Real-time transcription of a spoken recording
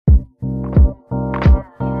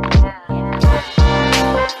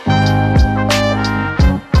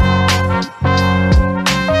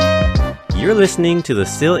listening to the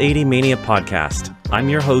Still 80 Mania podcast. I'm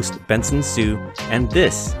your host, Benson Su, and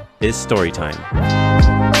this is Storytime.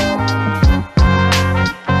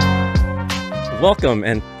 Welcome,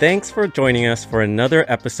 and thanks for joining us for another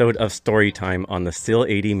episode of Storytime on the Still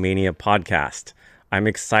 80 Mania podcast. I'm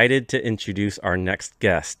excited to introduce our next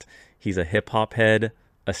guest. He's a hip-hop head,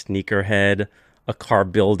 a sneaker head, a car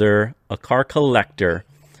builder, a car collector.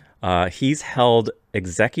 He's held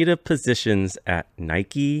executive positions at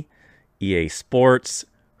Nike, EA Sports,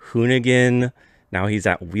 Hoonigan. Now he's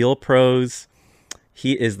at Wheel Pros.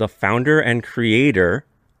 He is the founder and creator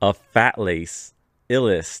of Fat Lace,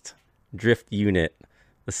 Illest, Drift Unit,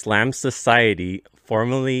 the Slam Society,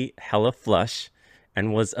 formerly Hellaflush,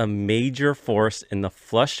 and was a major force in the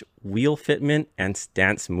flush wheel fitment and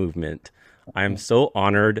stance movement. I am so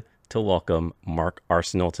honored to welcome Mark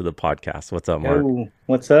Arcenal to the podcast. What's up, Mark? Oh,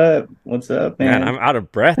 what's up? What's up, man? I'm out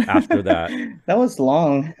of breath after that. That was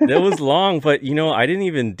long. It was long, but I didn't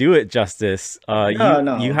even do it justice.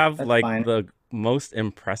 No, you have like fine. the most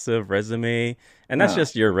impressive resume, and that's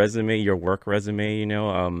just your resume, your work resume.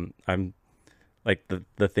 I'm like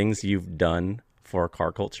the things you've done for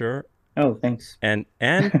car culture. Oh, thanks. And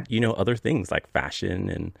other things like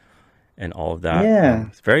fashion and all of that. Yeah,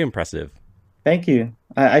 It's very impressive. thank you.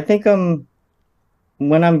 I think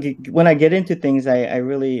when I get into things, I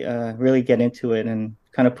really really get into it and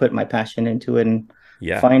kind of put my passion into it and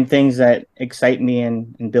find things that excite me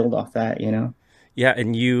and build off that. Yeah,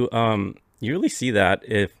 and you really see that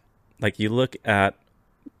if like you look at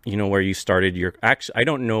where you started your I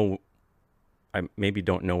maybe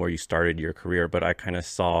don't know where you started your career, but I kind of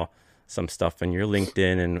saw some stuff in your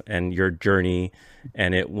LinkedIn and your journey,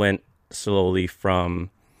 and it went slowly from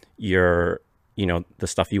your the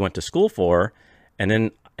stuff you went to school for, and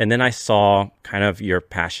then I saw kind of your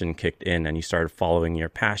passion kicked in and you started following your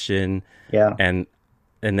passion. Yeah. And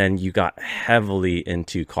then you got heavily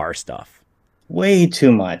into car stuff. Way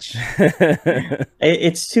too much.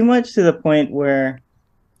 It's too much to the point where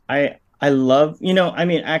I love,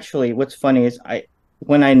 actually what's funny is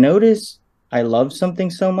when I notice I love something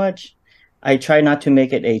so much, I try not to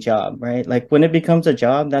make it a job, right? Like when it becomes a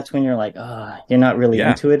job, that's when you're like, you're not really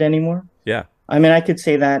into it anymore. Yeah. I mean, I could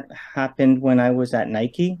say that happened when I was at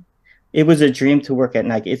Nike. It was a dream to work at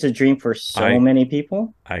Nike. It's a dream for so many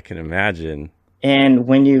people. I can imagine. And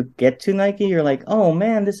when you get to Nike, you're like, oh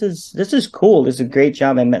man, this is cool. This is a great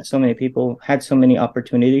job. I met so many people, had so many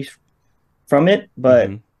opportunities from it,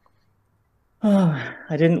 but I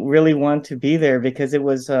didn't really want to be there because it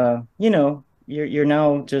was, you're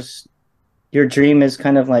now just, your dream is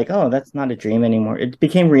kind of like, oh, that's not a dream anymore. It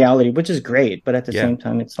became reality, which is great. But at the same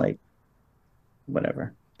time, it's like,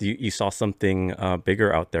 whatever. You saw something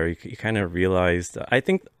bigger out there. You kind of realized, I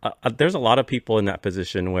think there's a lot of people in that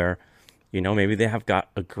position where, maybe they have got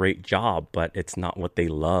a great job, but it's not what they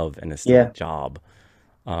love and it's still a job.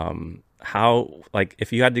 How, like,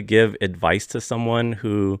 if you had to give advice to someone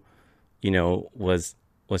who, was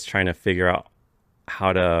trying to figure out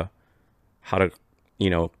how to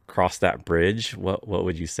cross that bridge, what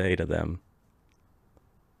would you say to them?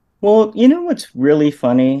 Well, what's really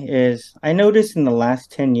funny is I noticed in the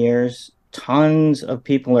last 10 years, tons of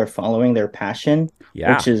people are following their passion,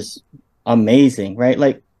 which is amazing, right?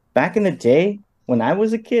 Like back in the day when I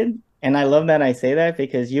was a kid, and I love that I say that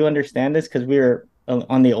because you understand this because we were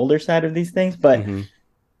on the older side of these things, but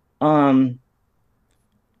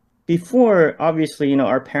before, obviously,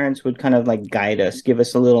 our parents would kind of like guide us, give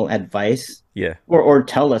us a little advice, or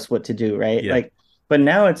tell us what to do, right? Like, but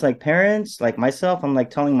now it's like parents, like myself, I'm like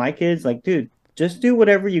telling my kids, like, dude, just do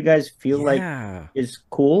whatever you guys feel like is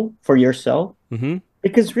cool for yourself,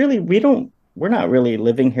 because really, we're not really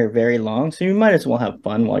living here very long, so you might as well have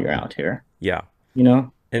fun while you're out here. Yeah,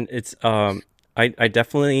 and it's I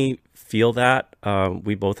definitely feel that.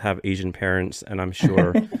 We both have Asian parents, and I'm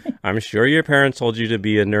sure your parents told you to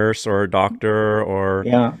be a nurse or a doctor or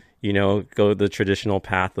go the traditional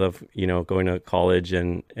path of going to college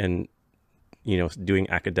and doing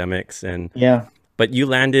academics but you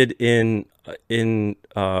landed in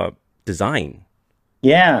design.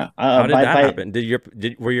 How did that happen?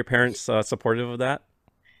 Were your parents supportive of that?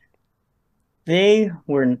 They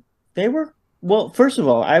were. Well, first of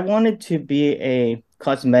all, I wanted to be a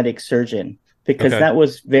cosmetic surgeon because that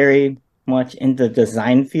was very much in the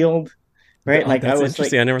design field, right? Like that's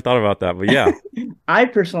interesting. I never thought about that, but yeah. I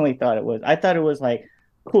personally thought it was. I thought it was like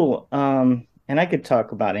cool. And I could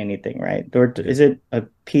talk about anything, right? Or is it a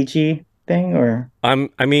PG thing or?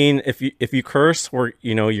 I mean, if you curse or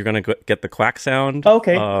you're gonna get the quack sound.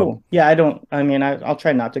 Okay, cool. Yeah, I'll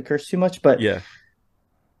try not to curse too much, but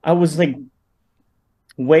I was like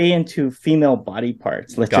way into female body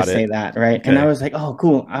parts, let's Got just say it. that, right? And I Okay. was like, oh,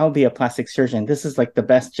 cool, I'll be a plastic surgeon. This is like the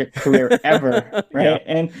best career ever, Yeah. right?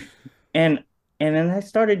 And and then I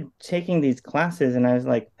started taking these classes, and I was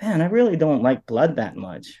like, man, I really don't like blood that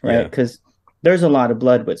much, right? Yeah. Because there's a lot of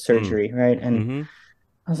blood with Mm. surgery, right? And Mm-hmm.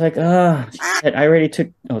 I was like, oh, shit, I already took,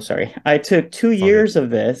 oh, sorry, I took two It's all good. years of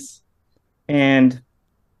this, and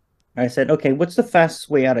I said, okay, what's the fastest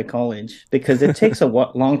way out of college? Because it takes a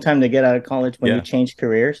long time to get out of college when you Yeah. change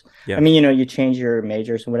careers. I Yeah. mean, you change your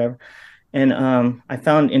majors or whatever. And I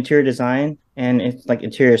found interior design, and it's like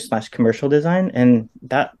interior slash commercial design, and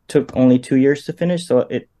that took only 2 years to finish. So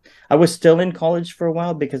I was still in college for a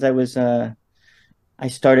while because I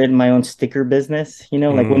started my own sticker business. Like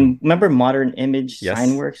Mm. when remember Modern Image Yes.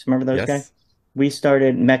 Signworks? Remember those guys? Yes. We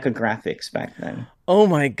started Mecha Graphics back then. Oh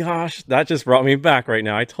my gosh, that just brought me back right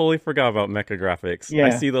now. I totally forgot about Mecha Graphics. I Yeah.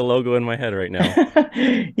 see the logo in my head right now.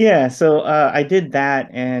 Yeah, so I did that,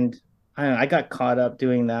 and I got caught up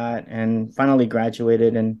doing that and finally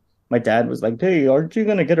graduated. And my dad was like, "Hey, aren't you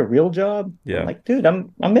gonna get a real job?" I'm Yeah. like, "Dude,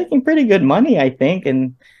 I'm making pretty good money, I think."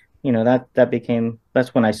 And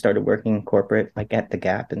that's when I started working corporate, like at the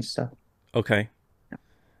Gap and stuff. Okay.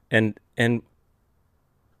 And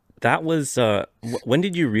that was when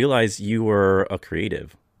did you realize you were a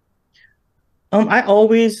creative? I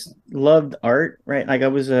always loved art, right? Like I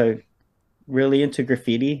was really into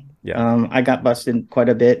graffiti. Yeah. I got busted quite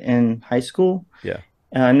a bit in high school. Yeah.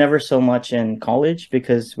 Never so much in college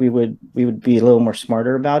because we would be a little more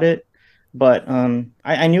smarter about it. But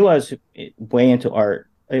I knew I was way into art.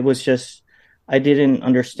 It was just I didn't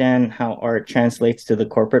understand how art translates to the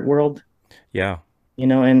corporate world, Yeah.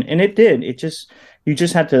 and it did. You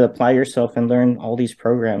just had to apply yourself and learn all these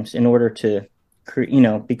programs in order to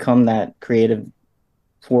become that creative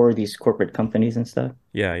for these corporate companies and stuff.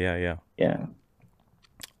 Yeah, yeah, yeah. Yeah.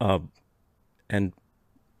 Uh, and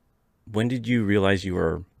when did you realize you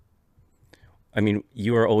were, I mean,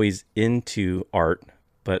 you were always into art,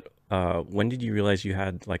 but when did you realize you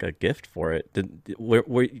had like a gift for it?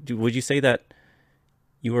 Would you say that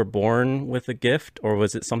you were born with a gift, or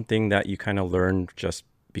was it something that you kind of learned just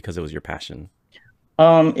because it was your passion?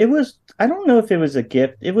 I don't know if it was a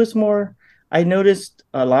gift. It was more, I noticed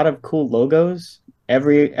a lot of cool logos.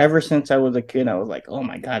 Ever since I was a kid, I was like, oh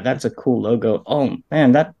my God, that's a cool logo. Oh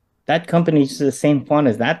man, that company uses the same font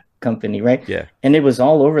as that company, right? Yeah. And it was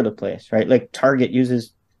all over the place, right? Like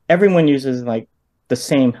everyone uses like the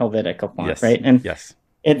same Helvetica font, Yes. right? And Yes.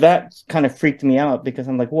 that kind of freaked me out because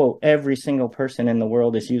I'm like, whoa, every single person in the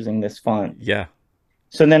world is using this font. Yeah.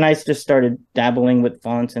 So then I just started dabbling with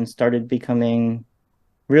fonts and started becoming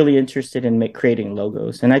really interested in creating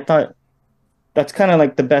logos. And I thought that's kind of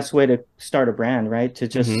like the best way to start a brand, right? To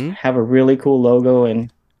just Mm-hmm. have a really cool logo and,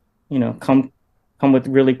 come with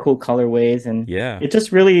really cool colorways. And Yeah.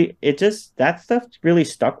 that stuff really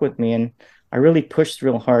stuck with me. And I really pushed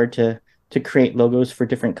real hard to create logos for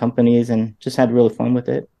different companies and just had really fun with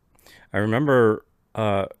it. I remember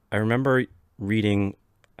I remember reading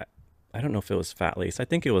I don't know if it was Fat Lace. I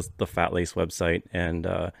think it was the Fat Lace website, and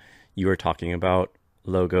you were talking about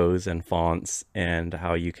logos and fonts and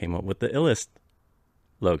how you came up with the Illust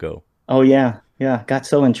logo. Oh yeah. Yeah. Got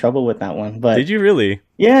so in trouble with that one. Did But you really?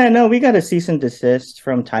 yeah, no, we got a cease and desist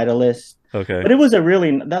from Titleist. Okay. But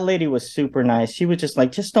that lady was super nice. She was just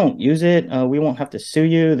like, just don't use it. We won't have to sue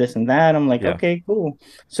you, this and that. I'm like, Yeah. okay, cool.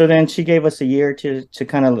 So then she gave us a year to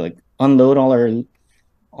kind of like unload all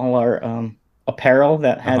our apparel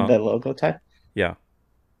that had Uh-huh. the logo type. Yeah.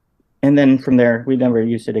 And then from there, we never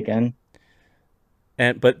used it again.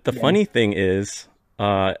 And but the Yeah. funny thing is,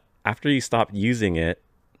 after you stopped using it,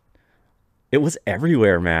 it was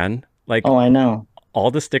everywhere, man. Like Oh, I know.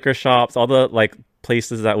 all the sticker shops, all the like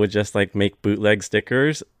places that would just like make bootleg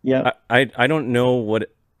stickers. Yep. I don't know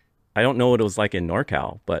I don't know what it was like in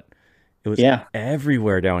NorCal, but it was Yeah.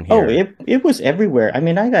 everywhere down Oh, here. it was everywhere. I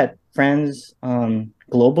mean, I got friends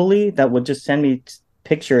globally that would just send me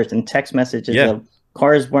pictures and text messages Yeah. of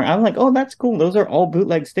cars where I'm like, oh, that's cool. Those are all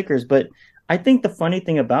bootleg stickers. But I think the funny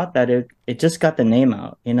thing about that, it just got the name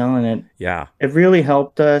out, and Yeah. it really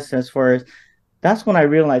helped us as far as that's when I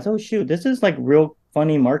realized, oh shoot, this is like real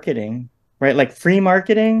funny marketing, right? Like free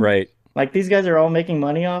marketing. Right. Like these guys are all making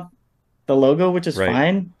money off the logo, which is Right.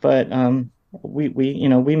 fine, but we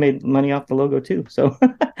made money off the logo too. So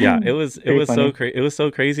Yeah, it very was so funny. it was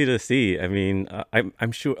so crazy to see. I mean,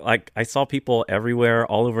 I'm sure like I saw people everywhere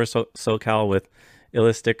all over SoCal with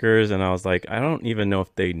Illust stickers, and I was like, I don't even know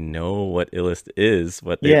if they know what Illust is,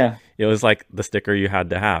 but Yeah. it was like the sticker you had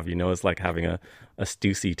to have. It's like having a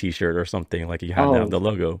Stussy t-shirt or something. Like you had to have Oh, the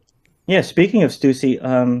logo. yeah. Speaking of Stussy,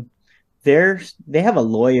 they have a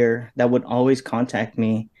lawyer that would always contact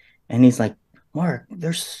me, and he's like, Mark,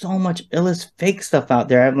 there's so much illicit fake stuff out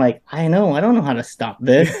there. I'm like, I know, I don't know how to stop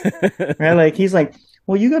this. Right? Like he's like,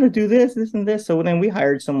 well, you got to do this, this, and this. So then we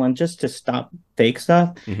hired someone just to stop fake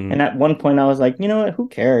stuff. Hmm. And at one point, I was like, you know what? Who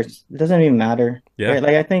cares? It doesn't even matter. Yeah. Right?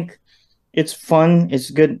 Like I think it's fun.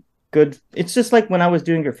 It's good. Good. It's just like when I was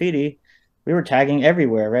doing graffiti, we were tagging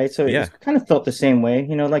everywhere, right? So it Yeah. was kind of felt the same way,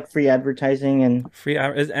 like free advertising and Free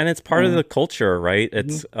hours, and it's part of uh, the culture, right? mhm.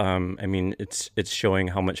 It's I mean, it's showing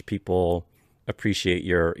how much people appreciate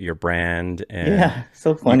your brand, and Yeah,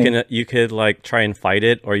 so funny. you could like try and fight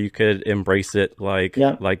it, or you could embrace it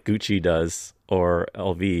Yeah, Gucci does or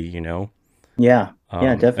LV, yeah, yeah,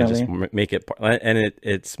 and just definitely. make it and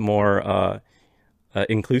it's more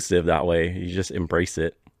inclusive that way. You just embrace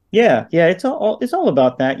it. Yeah, yeah, it's all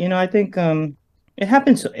about that. I think it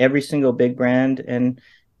happens to every single big brand, and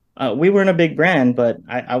we weren't a big brand, but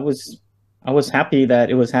I was happy that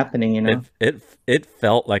it was happening. It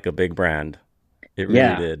felt like a big brand. It really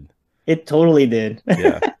Yeah, did. it totally did.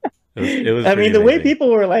 Yeah. It was I pretty mean, the way amazing. people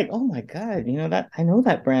were like, "Oh my God, that I know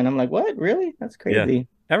that brand." I'm like, "What? Really? That's Yeah. crazy."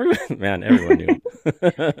 Everyone, man, everyone knew.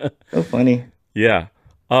 So funny. Yeah.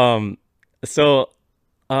 Um, so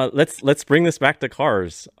let's bring this back to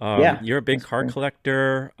cars. Yeah, You're a big that's car great.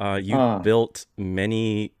 collector. You've Uh, built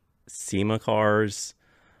many SEMA cars,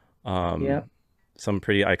 yeah. some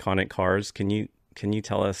pretty iconic cars. Can you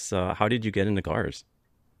tell us how did you get into cars?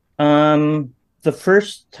 Um, the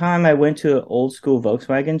first time I went to an old school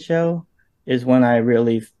Volkswagen show is when I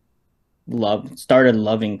really started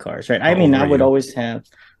loving cars, right? I How old mean, were you?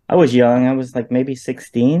 I was young. I was like maybe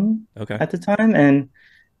 16 Okay. at the time. And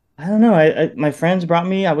I don't know. My friends brought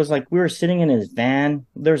me. I was like, we were sitting in his van.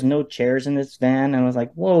 There's no chairs in this van. And I was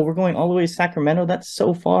like, whoa, we're going all the way to Sacramento. That's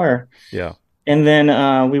so far. Yeah. And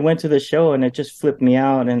then we went to the show and it just flipped me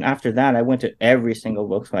out. And after that, I went to every single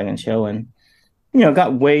Volkswagen show and,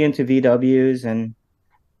 got way into VWs. And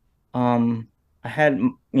um, I had,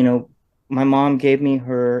 my mom gave me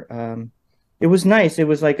her, it was nice. It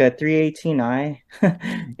was like a 318i,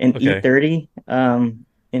 an Okay. E30,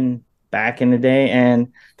 in back in the day. And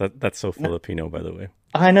That's so Filipino, by the way.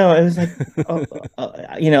 I know it was like,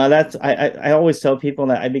 uh, that's I always tell people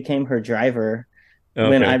that I became her driver Okay.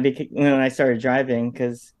 when I started driving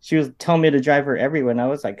because she was telling me to drive her everywhere, and I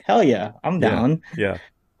was like, hell yeah, I'm Yeah. down. Yeah.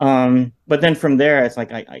 But then from there, it's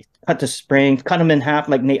like I cut the springs, cut them in half.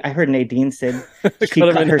 Like I heard Nadine said she Cut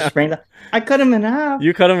them cut in her half. springs. I cut them in half.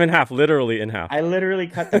 You cut them in half, literally in half. I literally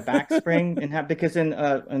cut the back spring in half because in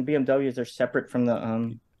BMWs they're separate from the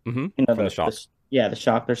Hmm. you know From the the shop. yeah, the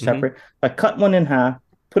shock, they're Hmm. separate. I cut one in half,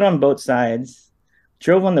 put on both sides,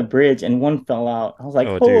 drove on the bridge, and one fell out. I was like,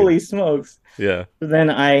 Oh, dude. holy smokes. Yeah. Then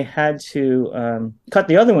I had to cut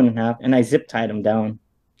the other one in half and I zip tied them down.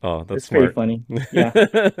 Oh, that's It's pretty smart. funny. Yeah.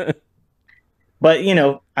 But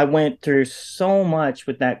I went through so much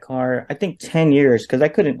with that car. I think 10 years because I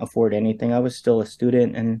couldn't afford anything. I was still a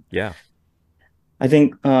student. And Yeah. I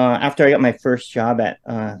think after I got my first job at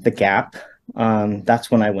the Gap, that's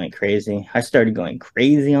when I went crazy. I started going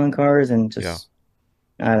crazy on cars and Yeah. just,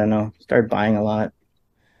 I don't know, started buying a lot.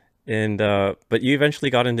 And but you eventually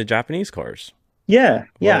got into Japanese cars. Yeah.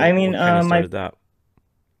 Yeah. I mean, What kind of started that?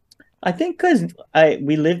 I think because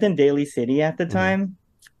we lived in Daly City at the Hmm. time,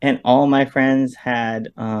 and all my friends had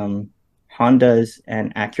Hondas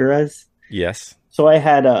and Acuras. Yes. So I Or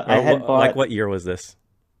had like bought what year was this?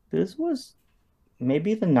 this was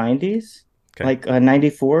maybe the 90s, Okay. like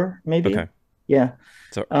 94 Okay. maybe. Yeah.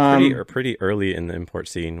 So Um pretty early in the import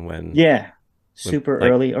scene yeah, when super like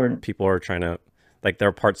early or people are trying to like there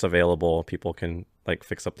are parts available. People can like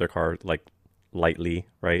fix up their car like lightly,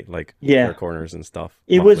 right? Like rear yeah. corners and stuff,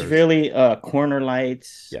 It was mufflers. really corner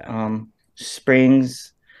lights, Yeah.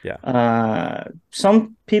 springs. Yeah.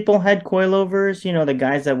 Some people had coilovers, the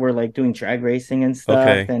guys that were like doing drag racing and stuff.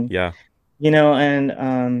 Okay. And Yeah.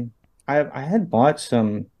 and I had bought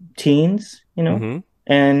some teens, Hmm.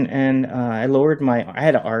 and I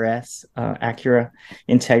had a RS, Acura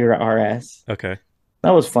Integra RS. Okay.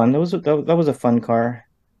 That was fun. That was a fun car.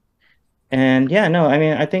 And yeah, no, I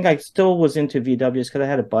mean, I think I still was into VWs because I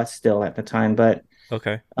had a bus still at the time, but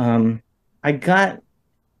Okay. um, I got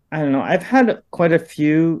I don't know. I've had quite a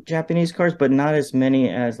few Japanese cars, but not as many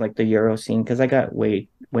as like the Euro scene because I got way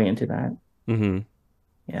into that. Hmm.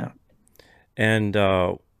 Yeah. And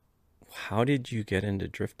how did you get into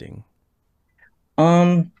drifting?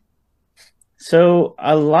 Um, so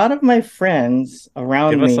a lot of my friends Give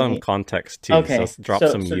around us some me, context too. So okay, let's drop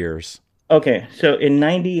so some so years. okay, so in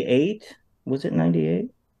 98, was it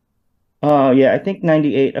 98? Oh yeah, I think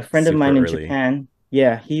 98, a friend of Super mine in early. Japan,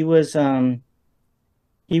 yeah,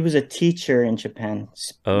 he was a teacher in Japan,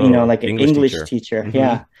 Oh, like an English English teacher. teacher. Mm-hmm.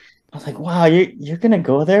 Yeah. I was like, wow, you're gonna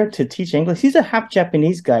go there to teach English? He's a half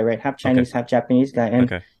Japanese guy, right? Half Okay. Chinese, half Japanese guy.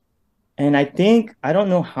 Okay. And I think I don't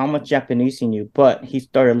know how much Japanese he knew, but he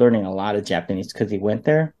started learning a lot of Japanese because he went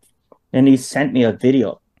there. And he sent me a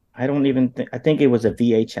video. I don't even think I think it was a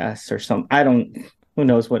VHS or something. I don't who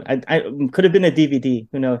knows what I could have been a DVD,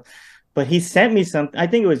 who knows. But he sent me something. I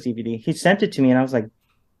think it was DVD. He sent it to me and I was like,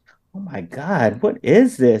 oh my God, what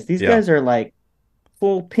is this? These Yeah. guys are like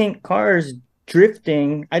full pink cars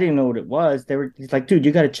drifting. I didn't know what it was. He's like, dude,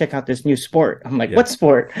 you got to check out this new sport. I'm like, Yeah. what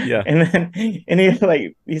sport? Yeah. And then, and he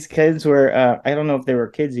like, these kids were, I don't know if they were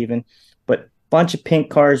kids even, but bunch of pink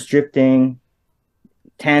cars drifting,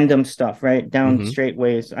 tandem stuff, right? Down Mm-hmm.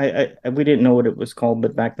 straightaways. We didn't know what it was called,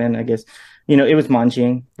 but back then, I guess, it was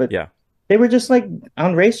Manjing, but Yeah. they were just like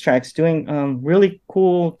on racetracks doing really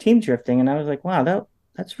cool team drifting. And I was like, wow,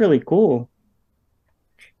 that's really cool.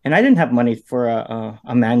 And I didn't have money for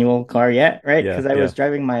a manual car yet, right? Yeah. Because I Yeah. was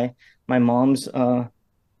driving my mom's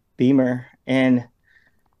Beamer, and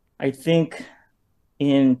I think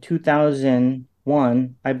in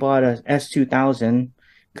 2001 I bought a S2000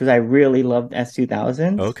 because I really loved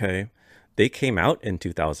S2000s. Okay. They came out in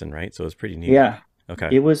 2000, right? So it was pretty neat. Yeah, Okay.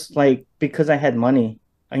 it was like because I had money.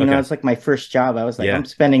 Okay. It's like my first job. I was like, Yeah. I'm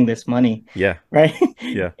spending this money, Yeah. right?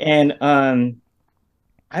 Yeah. And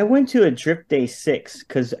I went to a drift day 6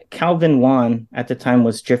 because Calvin Wan at the time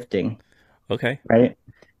was drifting, Okay. right?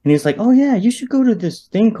 And he's like, "Oh yeah, you should go to this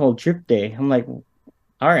thing called Drift Day." I'm like,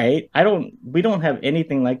 "All right, we don't have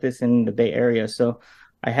anything like this in the Bay Area." So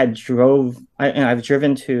and I've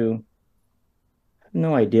driven to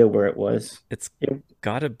no idea where it was. It's It,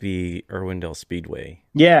 gotta be Irwindale Speedway.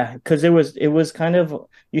 yeah, because it was kind of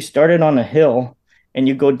you started on a hill and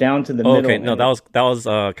you go down to the Oh, okay. middle No, and it that was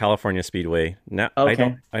California Speedway. Now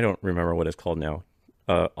okay, I don't remember what it's called now.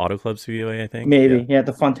 Auto Club Speedway, I think. Yeah. maybe yeah,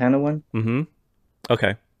 the Fontana one. Mm-hmm.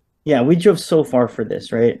 Okay. Yeah, we drove so far for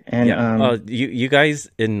this, right? And Yeah. You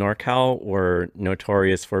guys in NorCal were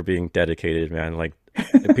notorious for being dedicated, man. Like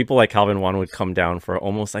people like Calvin Wan would come down for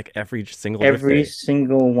almost like every single drift every day.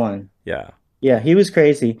 single one. Yeah. Yeah, he was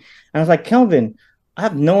crazy. And I was like, Kelvin, I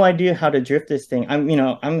have no idea how to drift this thing.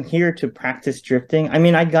 I'm here to practice drifting. I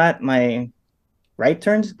mean, I got my right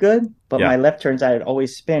turns good, but Yeah. my left turns I'd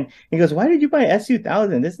always spin. He goes, "Why did you buy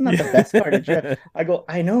S2000? This is not the best car to drift." Yeah. I go,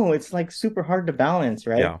 "I know, it's like super hard to balance,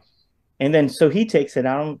 right?" Yeah. And then so he takes it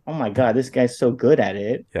out. Oh my God, this guy's so good at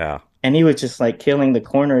it. Yeah. And he was just like killing the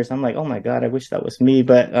corners. I'm like, "Oh my God, I wish that was me."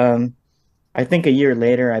 But I think a year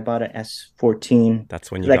later I bought a S14.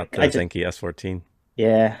 That's when you got Like the I just Zenki S14.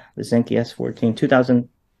 Yeah, the Zenki S14,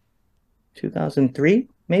 2003,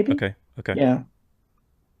 maybe. Okay. Okay. Yeah.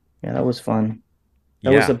 Yeah, that was fun.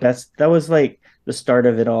 That was Yeah. the best. That was like the start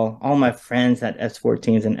of it all. All my friends had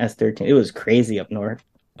S14s and S13. It was crazy up north.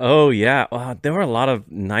 Oh yeah. There are a lot of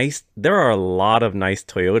nice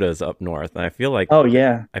Toyotas up north. And Oh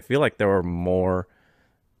yeah. I feel like there were more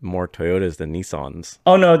Toyotas than Nissans.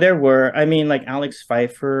 Oh no, there were. I mean, like Alex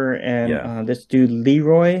Pfeiffer and Yeah. this dude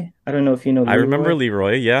Leroy. I don't know if you know I remember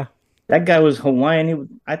Leroy. Leroy, yeah. That guy was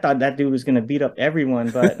Hawaiian. I thought that dude was gonna beat up everyone,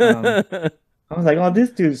 but I was like, oh, this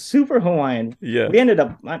dude's super Hawaiian. Yeah. We ended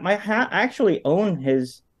up, I actually own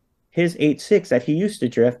his 8.6 that he used to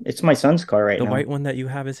drift. It's my son's car right The now. white one that you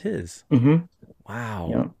have is his. Hmm. Wow.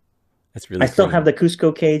 Yeah. That's I really still have funny. the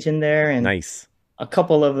Cusco cage in there and Nice. a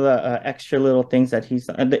couple of the extra little things that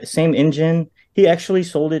the same engine. He actually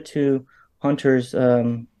sold it to Hunter's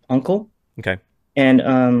uncle. Okay. And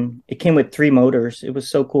it came with 3 motors. It was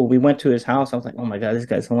so cool. We went to his house. I was like, "Oh my God, this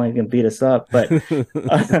guy's Hawaiian gonna beat us up." But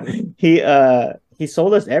he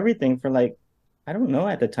sold us everything for like I don't know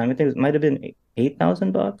at the time. I think it might have been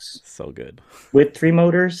 $8,000 So good. with 3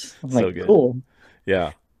 motors. I'm So like, good. cool.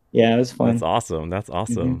 Yeah. Yeah, it was That's fun. awesome. That's Hmm.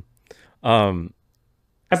 awesome. Um,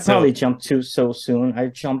 I so probably jumped too so soon. I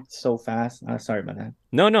jumped so fast. Sorry about that.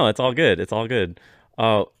 no, it's all good. It's all good.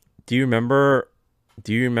 Uh, do you remember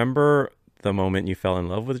the moment you fell in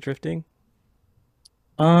love with drifting?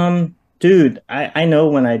 Dude, I know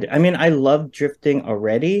when I mean, I love drifting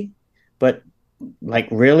already, but like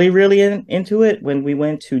really, really into it when we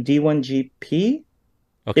went to D1GP.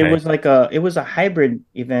 Okay. It was a hybrid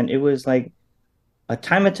event. It was like a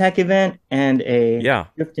time attack event and a Yeah.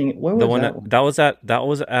 drifting. Where The was one that one? that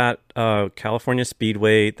was at California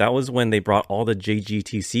Speedway. That was when they brought all the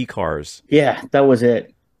JGTC cars. Yeah, that was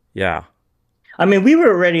it. Yeah. I mean, we were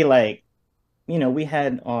already like, we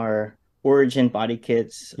had our Origin body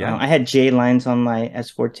kits. Yeah. I had J lines on my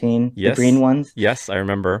S14, the green Yes. ones, Yes, I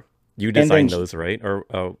remember. You and then designed those, right? Or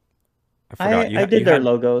oh, I forgot. I You did their had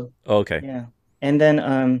logo. oh, okay. Yeah, and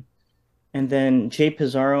then And then Jay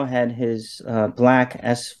Pizarro had his black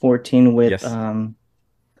S14 with Yes,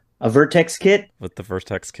 a Vertex kit. with the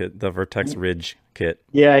Vertex kit, the Vertex Ridge kit.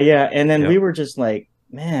 Yeah, yeah. And then we Yep. were just like,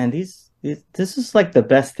 man, this is like the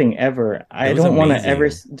best thing ever. It I was don't want to ever,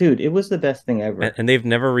 amazing. dude, it was the best thing And, ever. and they've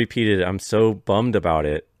never repeated it. I'm so bummed about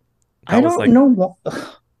it. I That was don't like know what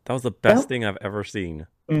that was the best that thing I've ever seen.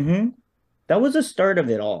 hmm that was the start of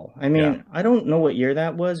it all. I Yeah. mean, I don't know what year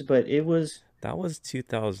that was, but it was That was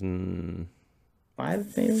 2004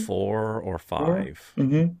 five, maybe or four. 5.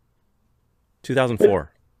 Mm-hmm. But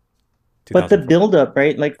 2004. but the 2004. buildup,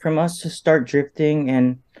 right? Like from us to start drifting,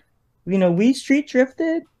 and we street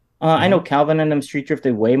drifted. I Hmm. know Calvin and them street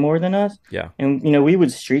drifted way more than us, Yeah. and we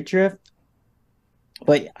would street drift.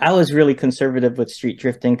 But I was really conservative with street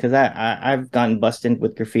drifting because I've gotten busted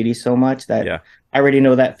with graffiti so much that Yeah. I already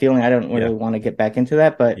know that feeling. I don't Yeah. really want to get back into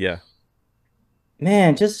that. But Yeah.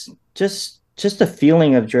 man, just the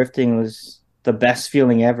feeling of drifting was the best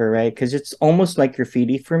feeling ever, right? Because it's almost like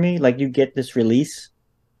graffiti for me. Like you get this release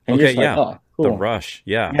and you're Okay, just like, yeah. oh, The cool. rush.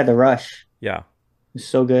 Yeah. Yeah, the rush Yeah. is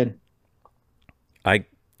so good. I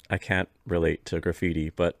I can't relate to graffiti,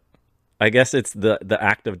 but I guess it's the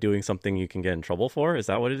act of doing something you can get in trouble for. Is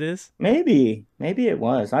that what it is? Maybe it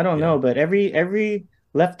was. I don't Yeah. know, but every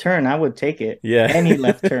left turn I would take it. Yeah. Any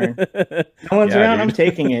left turn. No one's Yeah, around, I'm dude.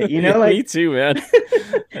 taking it. Me Like too, man.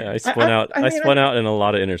 Yeah, I spun I out I I mean spun out in a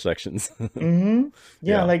lot of intersections. yeah,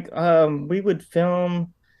 Yeah. like we would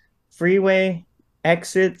film freeway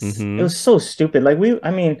exits. It Hmm. was so stupid. Like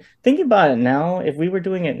I mean, thinking about it now, if we were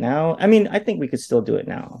doing it now, I mean, I think we could still do it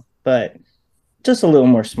now, but just a little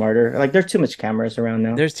more smarter. Like there's too much cameras around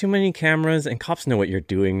now. There's too many cameras and cops know what you're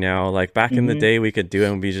doing now. Like back in the Hmm day we could do it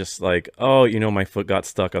and be just like, "Oh, my foot got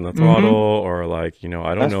stuck on the throttle," hmm or like, "I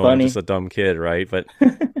don't That's know, I'm just funny. a dumb kid," right? But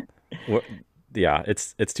we're, yeah,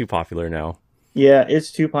 it's too popular now. Yeah,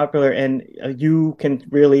 it's too popular, and you can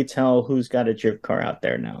really tell who's got a drift car out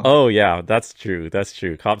there now. Oh yeah, that's true. That's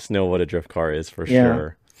true. Cops know what a drift car is for Yeah.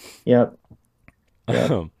 sure. Yep.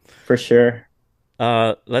 Yep. For sure.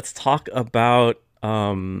 Let's talk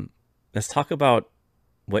about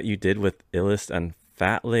what you did with Illust and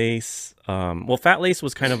Fat Lace. Well, Fat Lace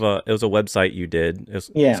was kind of it was a website you did. It's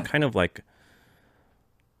Yeah. kind of like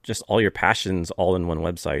just all your passions all in one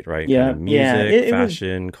website, right? Kind of Yeah. Yeah. music, It was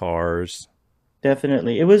fashion, cars.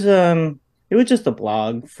 definitely. It was just a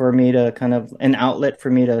blog for me to kind of an outlet for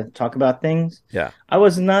me to talk about things. Yeah. I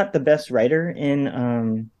was not the best writer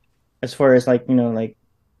in as far as like, like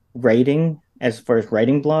writing, as far as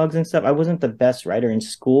writing blogs and stuff. I wasn't the best writer in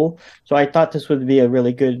school. So I thought this would be a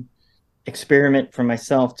really good experiment for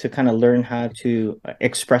myself to kind of learn how to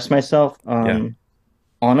express myself Yeah.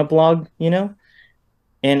 on a blog.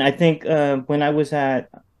 And I think when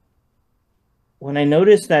I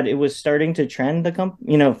noticed that it was starting to trend,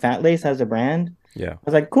 Fat Lace as a brand, Yeah. I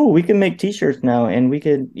was like, cool, we can make t-shirts now and we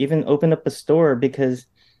could even open up a store because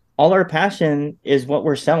all our passion is what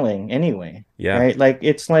we're selling anyway, Yeah. right? Like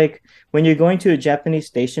it's like when you're going to a Japanese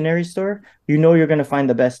stationery store, you're going to find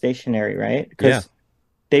the best stationery, right? Yeah. Because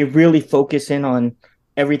they really focus in on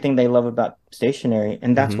everything they love about stationery.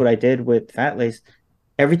 And that's Hmm. what I did with Fat Lace.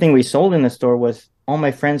 Everything we sold in the store was all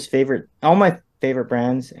my favorite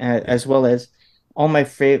brands, Yeah. as well as all my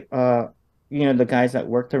favorite, the guys that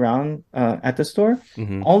worked around at the store,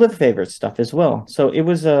 Hmm. all the favorite stuff as well. So it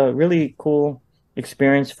was a really cool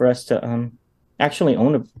experience for us to actually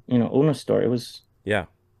own a store. Yeah.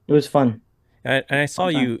 It was fun. And I saw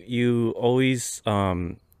Fun time. you always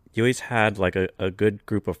had like a good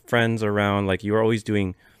group of friends around. Like you were always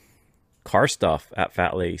doing car stuff at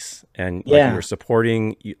Fat Lace, and like you were Yeah.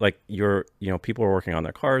 supporting like people were working on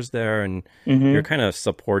their cars there, and you're hmm kind of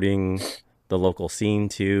supporting the local scene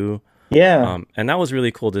too. Yeah. And that was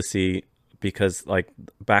really cool to see because like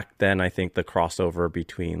back then I think the crossover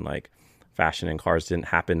between like fashion and cars didn't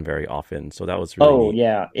happen very often, so that was really Oh neat.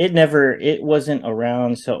 yeah. It wasn't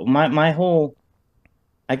around. So my whole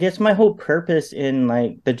I guess my whole purpose in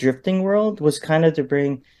like the drifting world was kind of to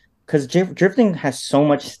bring, because drifting has so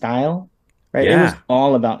much style, right? It was Yeah.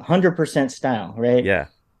 all about 100% style, right? Yeah.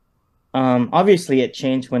 Obviously it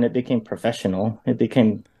changed when it became professional. It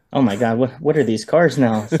became, oh my God, what are these cars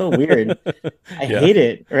now? So weird. I Yeah. hate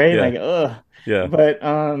it, right? Yeah. Like, ugh. Yeah. But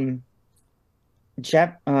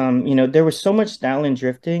there was so much style in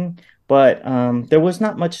drifting, but there was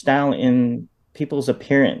not much style in people's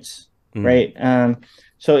appearance, Mm. right?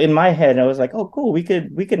 So in my head, I was like, oh, cool, we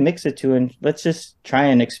could mix it two and let's just try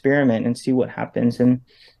and experiment and see what happens. And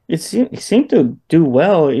it seemed to do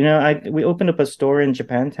well. We opened up a store in Hmm.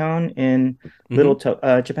 Japantown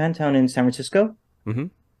in San Francisco, Hmm.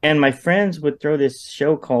 and my friends would throw this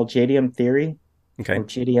show called JDM Theory. Okay. or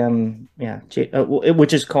JDM, yeah,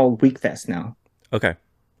 which is called Week Fest now, Okay.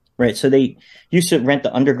 right? So they used to rent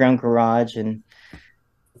the underground garage, and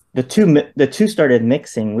the two started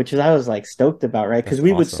mixing, which is I was like stoked about, right? That's Because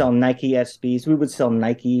we would awesome. sell Nike SBs, we would sell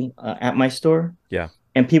Nike at my store, Yeah.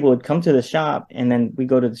 and people would come to the shop, and then we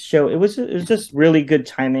go to the show. It was just really good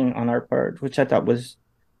timing on our part, which I thought was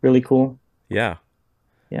really cool. Yeah.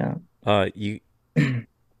 Yeah, You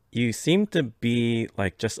you seem to be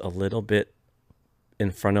like just a little bit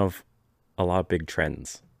in front of a lot of big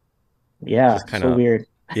trends. yeah, Just kind so of weird.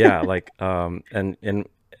 yeah, like and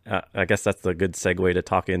I guess that's a good segue to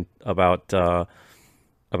talking about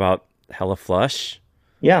Hellaflush.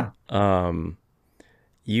 Yeah, Um,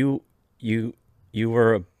 you you you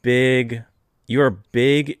were a big you were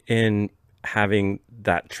big in having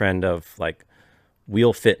that trend of like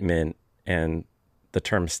wheel fitment and the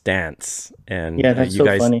term stance, and yeah, that's so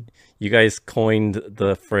funny. you guys coined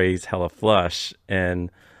the phrase "hella flush," and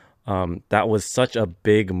that was such a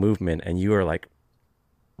big movement, and you were like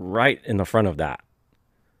right in the front of that.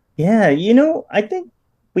 Yeah, I think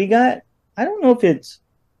we got, I don't know if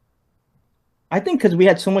I think because we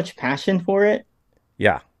had so much passion for it,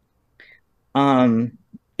 Yeah, um,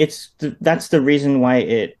 that's the reason why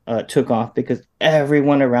it took off because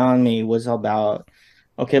everyone around me was about,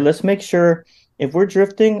 okay, let's make sure if we're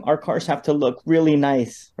drifting, our cars have to look really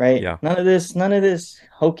nice, right? yeah, None of this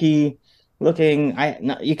hokey looking.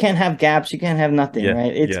 No, you can't have gaps, you can't have nothing, yeah,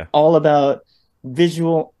 right? It's yeah, all about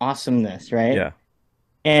visual awesomeness, right? yeah.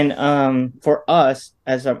 And for us,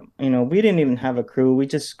 as we didn't even have a crew. We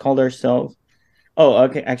just called ourselves. Oh,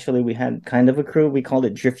 okay. Actually, we had kind of a crew. We called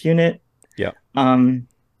it Drift Unit. Yeah. Um,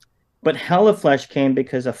 but Hellaflush came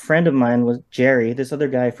because a friend of mine was Jerry, this other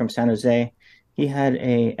guy from San Jose. He had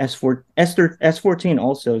a S14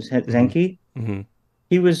 also, Mm-hmm. Zenki. Mm-hmm.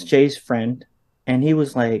 He was Jay's friend, and he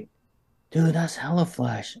was like, dude, that's hella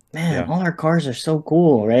flash. Man, Yeah. all our cars are so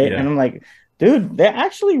cool, right? Yeah. And I'm like, dude, they're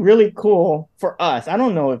actually really cool for us. I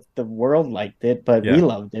don't know if the world liked it, but we Yeah.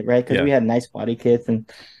 loved it, right? Because Yeah. we had nice body kits and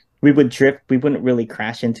we would drift. We wouldn't really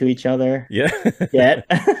crash into each other Yeah. yet.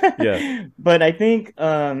 Yeah. But I think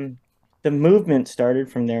the movement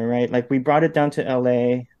started from there, right? Like we brought it down to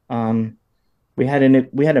LA. We had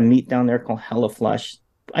a meet down there called Hellaflush.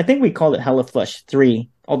 I think we called it Hellaflush 3,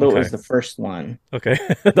 although it was Okay. the first one, Okay.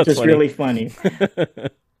 which That's was funny. really funny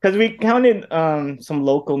because we counted some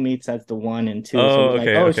local meets as the 1 and 2. So Oh, we're like,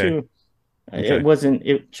 okay. oh Okay. shoot, it Okay. wasn't.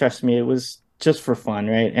 It trust me, it was just for fun,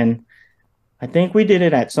 right? And I think we did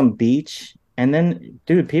it at some beach, and then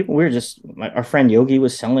dude, people we were just our friend Yogi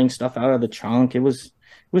was selling stuff out of the trunk. It was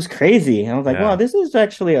crazy. And I was like, wow, Yeah. this is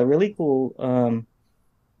actually a really cool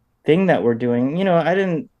thing that we're doing. I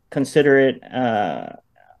didn't consider it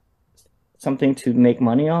something to make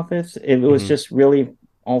money off it. It was Mm-hmm. just really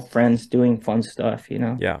all friends doing fun stuff.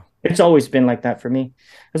 Yeah. It's always been like that for me.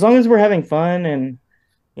 As long as we're having fun and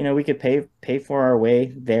we could pay for our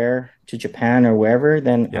way there to Japan or wherever,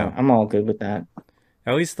 then Yeah. I'm all good with that.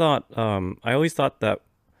 I always thought that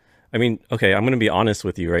I mean, okay, I'm going to be honest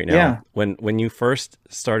with you right now. Yeah. When you first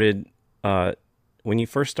started uh when you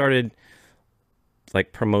first started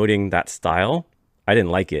like promoting that style, I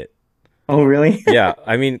didn't like it. Oh, really? Yeah,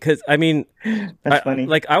 I mean, because I mean, That's funny.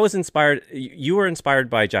 I was inspired. You were inspired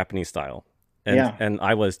by Japanese style, Yeah. and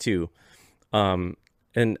I was too. Um,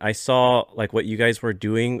 and I saw like what you guys were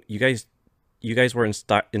doing. You guys were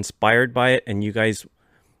inspired by it, and you guys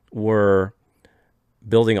were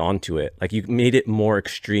building onto it. Like you made it more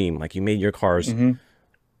extreme. Like you made your cars Hmm.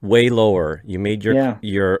 way lower. You made Yeah.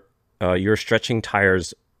 your stretching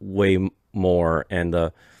tires way more, and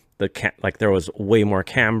like there was way more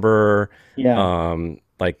camber. Yeah.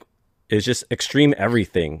 Like it's just extreme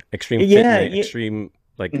everything, extreme Yeah. fitment, extreme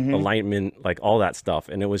like Hmm. alignment, like all that stuff.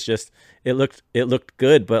 And it was just it looked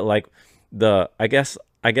good, but like the I guess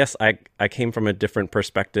I came from a different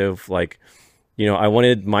perspective. Like I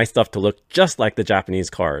wanted my stuff to look just like the Japanese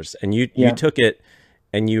cars, and you Yeah. took it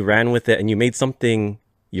and you ran with it and you made something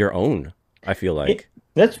your own. I feel It, like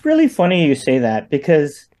that's really funny you say that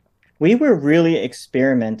because we were really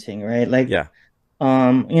experimenting, right? Like, yeah.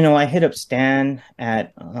 I hit up Stan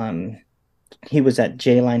at he was at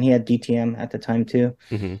J Line. He had DTM at the time too.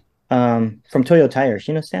 Hmm. From Toyo Tires.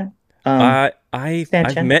 You know Stan? Stan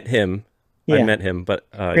I've Chen? met him. I've Yeah, met him, but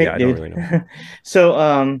yeah, great I don't dude. really know.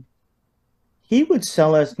 So he would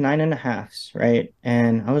sell us 9.5s, right?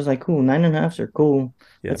 And I was like, cool, 9.5s are cool.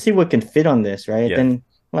 Yeah, Let's see what can fit on this, right? yeah, Then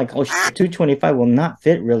like, oh shit, 225 will not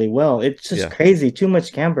fit really well. It's just yeah, crazy. Too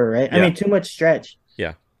much camber, right? I yeah, mean, too much stretch.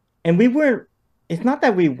 yeah, And we weren't, it's not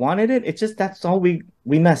that we wanted it, it's just that's all we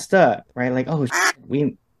messed up, right? Like, oh shit,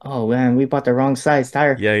 oh man, we bought the wrong size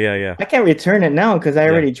tire. Yeah, yeah, yeah. I can't return it now because I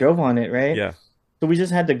Yeah. already drove on it, right? Yeah. So we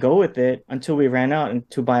just had to go with it until we ran out and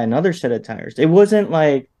to buy another set of tires. It wasn't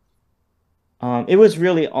like it was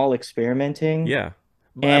really all experimenting Yeah.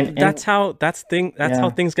 and That's how yeah,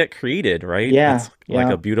 things get created, right? yeah, It's like a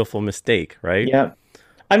yeah, beautiful mistake, right? yeah.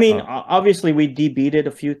 I mean, Uh, obviously we debeated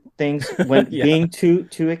a few things when yeah. being too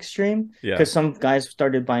extreme Yeah. because some guys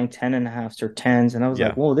started buying 10 and a halfs or tens, and I was like,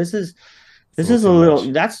 Yeah. whoa, It's a this little is a too little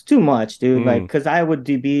much. that's too much, dude. Like, Mm. because I would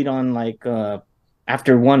debeat on like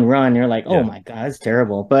after one run, you're like, oh Yeah. my God, it's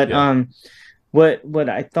terrible. But Yeah. what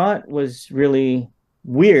I thought was really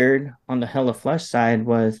weird on the Hellaflush side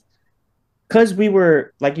was because we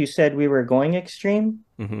were, like you said, we were going extreme.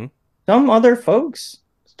 Hmm. Some other folks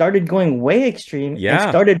started going way extreme and Yeah.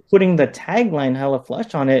 started putting the tagline Hella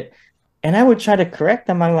Flush on it. And I would try to correct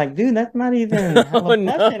them. I'm like, dude, that's not even Oh Hella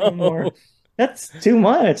Flush anymore. no. That's too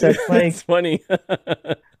much. That's It's like, funny.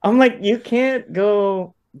 I'm like, you can't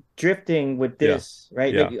go drifting with Yeah. this,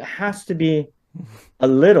 right? Like, Yeah. it has to be a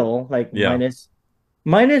little, like Yeah.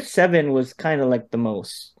 minus 7 was kind of like the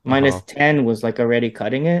most. Minus Uh-huh. 10 was like already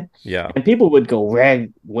cutting it. Yeah. And people would go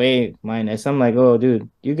reg way minus. I'm like, oh, dude,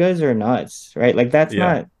 you guys are nuts, right? Like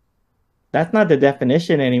Yeah. that's not the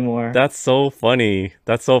definition anymore. That's so funny.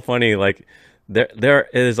 That's so funny. Like there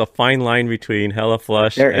is a fine line between Hella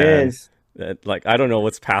Flush There and is. like I don't know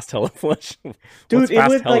what's past Hella Flush. What's Dude, it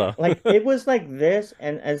past was Hella? like it was like this,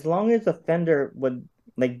 and as long as the fender would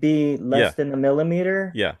like be Yeah. less than a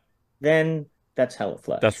millimeter, Yeah. then that's hella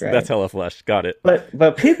flush, That's right? Hella Flush. Got it.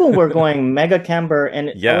 But people were going mega camber, and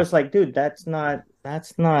I Yeah. was like, dude, that's not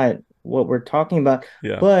what we're talking about.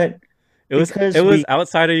 Yeah. But It because was we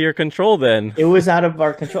outside of your control then. it was out of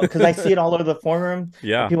our control because I see it all over the forum and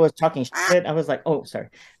Yeah. people was talking shit. I was like, oh, sorry.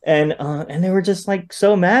 And they were just like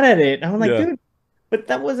so mad at it. I'm like, Yeah. dude, but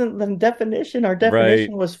that wasn't the definition. Our Right.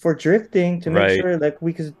 definition was for drifting to make Right. sure like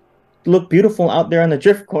we could look beautiful out there on the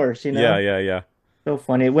drift course, you Yeah, know? yeah, yeah. So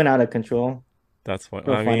funny. It went out of control. That's what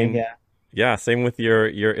So I funny, mean. yeah. Yeah, same with your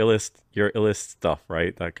illest stuff,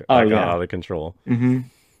 right? Oh That got yeah. out of control. Mm-hmm.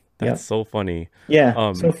 That's Yep. so funny. Yeah. So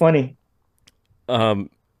Um funny.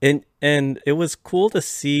 and it was cool to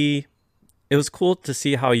see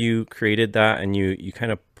how you created that and you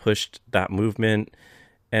kind of pushed that movement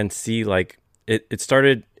and see like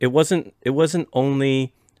it wasn't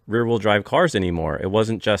only rear wheel drive cars anymore. It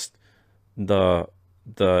wasn't just the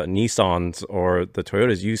Nissans or the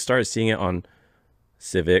Toyotas. You started seeing it on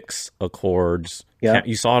Civics, Accords. Yeah.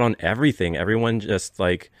 You saw it on everything. Everyone just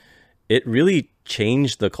like it really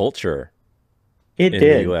changed the culture It in the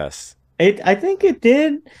did. US. I think it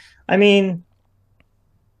did. I mean,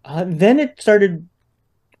 then it started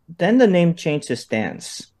then the name changed to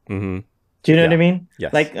Stance. Hmm. Do you know what I Yeah. mean?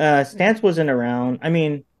 Yes. Like Stance wasn't around. I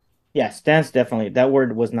mean, yeah, Stance definitely that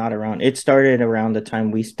word was not around. It started around the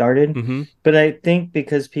time we started. Hmm. But I think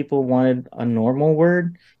because people wanted a normal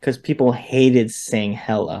word, because people hated saying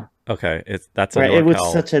hella, Okay. right? It was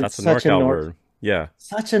such a That's a NorCal North word. Yeah.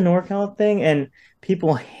 such a NorCal thing, and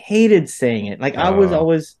people hated saying it. Like I was Uh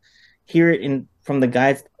always hear it in from the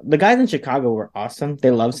guys. The guys in Chicago were awesome. They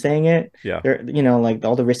love saying it. yeah. They're like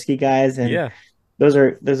all the risky guys, and Yeah. those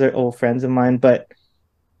are old friends of mine. But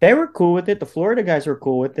they were cool with it. The Florida guys were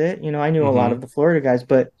cool with it. I knew a lot Hmm. of the Florida guys,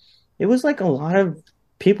 but it was like a lot of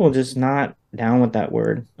people just not down with that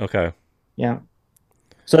word. Okay. Yeah.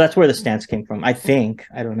 So that's where the stance came from. I think.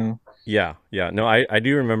 I don't know. Yeah. Yeah. No, I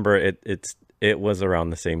do remember it was around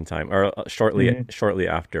the same time or Mhm. shortly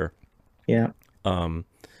after. Yeah. Um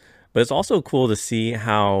but it's also cool to see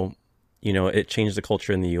how it changed the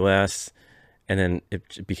culture in the US and then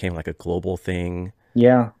it became like a global thing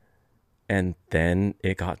Yeah. and then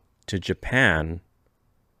it got to Japan.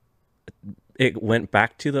 It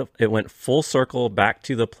went full circle back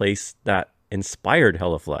to the place that inspired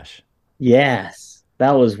Hellaflush. Yes.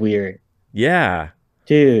 That was weird. Yeah.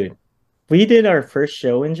 Dude, we did our first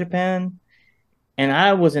show in Japan and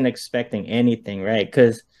I wasn't expecting anything, right?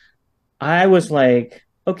 Because I was like,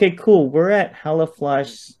 okay, cool. We're at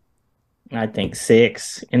Hellaflush, I think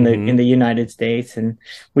 6 in the Hmm. United States, and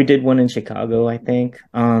we did one in Chicago, I think.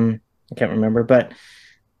 I can't remember, but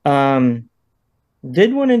um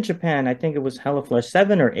did one in Japan. I think it was Hellaflush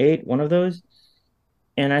 7 or 8, one of those.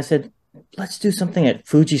 And I said, let's do something at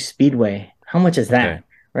Fuji Speedway. How much is Okay. that?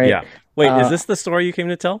 Right? Yeah. Wait, is Uh this the story you came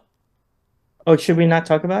to tell? oh, should we not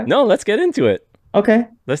talk about it? No, let's get into it. Okay.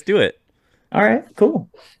 Let's do it. All right, cool.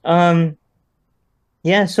 Um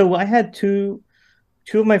yeah, so I had two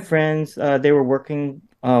of my friends, they were working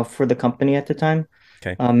for the company at the time.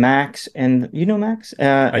 Okay. Max and you know Max? I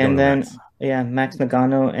don't And know then Max. yeah, Max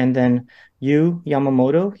Nagano, and then Yu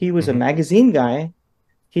Yamamoto. He was a Hmm. magazine guy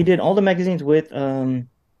he did all the magazines with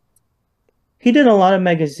he did a lot of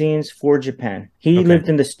magazines for Japan. He Okay. lived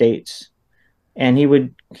in the States and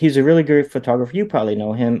he's a really good photographer. You probably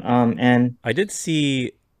know him. And I did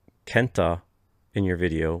see Kenta in your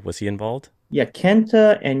video. Was he involved? yeah,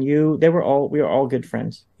 Kenta and you, we were all good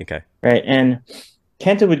friends, Okay. right? And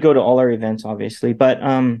Kenta would go to all our events, obviously, but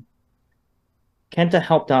Kenta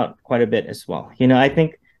helped out quite a bit as well. I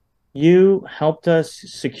think you helped us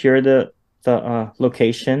secure the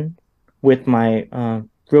location with my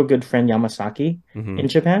real good friend Yamasaki Mm-hmm. in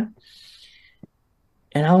Japan.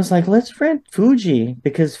 And I was like, let's rent Fuji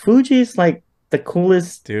because Fuji is like the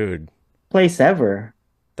coolest Dude, place ever.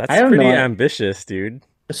 I that's don't pretty know, ambitious, dude.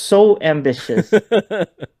 so ambitious.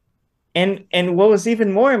 And what was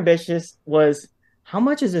even more ambitious was how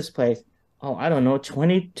much is this place? Oh, I don't know,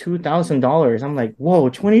 $22,000. I'm like, whoa,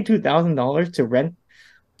 $22,000 to rent?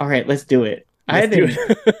 All right, let's do it. Let's do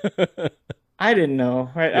it. I didn't know,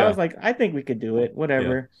 right? I Yeah. was like, I think we could do it, Yeah.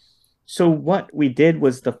 whatever. So what we did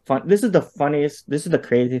was the fun. This is the funniest. This is the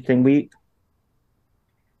crazy thing. We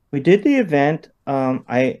did the event.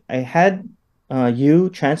 I had you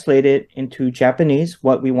translate it into Japanese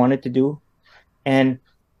what we wanted to do, and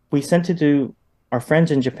we sent it to our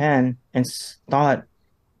friends in Japan and thought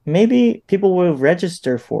maybe people will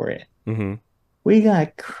register for it. Mm-hmm. We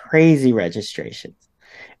got crazy registrations.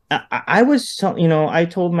 I was so, I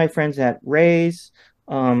told my friends at Ray's,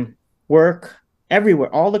 work,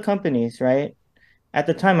 everywhere, all the companies, right? At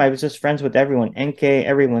the time, I was just friends with everyone, NK,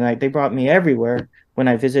 everyone. They brought me everywhere when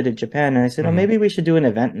I visited Japan. And I said, oh, Mm-hmm. maybe we should do an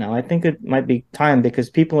event now. I think it might be time because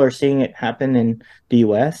people are seeing it happen in the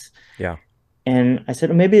US. Yeah. And I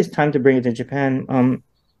said, oh, maybe it's time to bring it to Japan.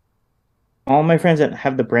 All my friends that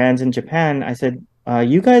have the brands in Japan, I said,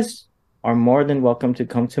 you guys are more than welcome to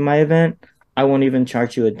come to my event. I won't even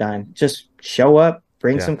charge you a dime. Just show up,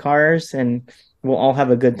 bring Yeah. some cars, and we'll all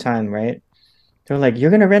have a good time, right? They're like,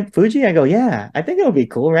 you're gonna rent Fuji? I go, yeah, I think it'll be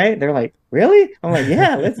cool, right? They're like, really? I'm like,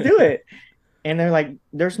 yeah, let's do it. And they're like,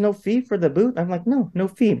 there's no fee for the booth. I'm like, no, no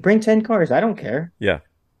fee. Bring 10 cars. I don't care. Yeah.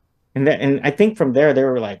 And I think from there they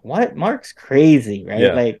were like, what? Mark's crazy, right?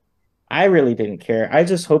 Yeah. Like, I really didn't care. I was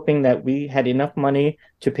just hoping that we had enough money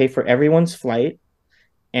to pay for everyone's flight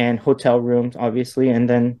and hotel rooms, obviously, and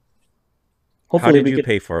then How hopefully did we you could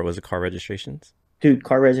pay for it? Was it car registrations? do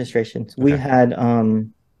car registrations. We Okay. had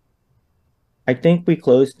I think we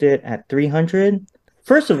closed it at 300.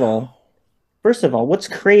 First of all, Wow. First of all, what's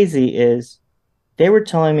crazy is they were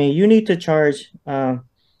telling me you need to charge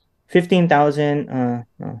 15,000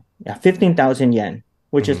 yeah, 15,000 yen,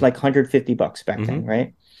 which is Mm-hmm. like $150 back Mm-hmm. then,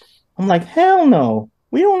 right? I'm like, hell no.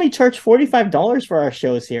 We only charge $45 for our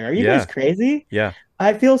shows here. Are you guys Yeah. crazy? Yeah.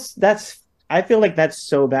 I feel that's I feel like that's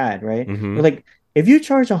so bad, right? Mm-hmm. They're like, if you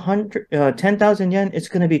charge 10,000 yen, it's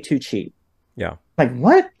gonna be too cheap. Yeah. Like,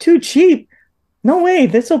 what? Too cheap? No way,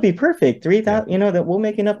 this will be perfect. Yeah. 3,000, that we'll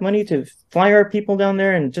make enough money to fly our people down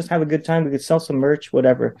there and just have a good time. We could sell some merch,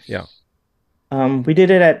 whatever. Yeah. We did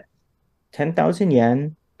it at 10,000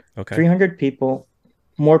 yen, Okay. 300 people.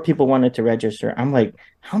 More people wanted to register. I'm like,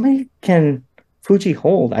 how many can Fuji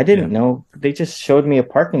hold? I Yeah. didn't know. They just showed me a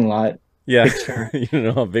parking lot Yeah. picture. You don't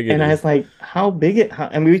know how big it And I is. was like,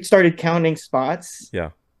 and we started counting spots. Yeah.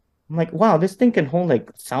 I'm like, wow, this thing can hold like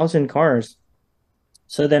 1,000 cars.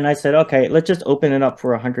 So then I said, okay, let's just open it up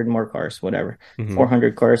for 100 more cars, whatever. Mm-hmm.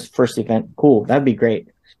 400 cars, first event. Cool. That'd be great.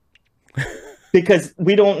 Because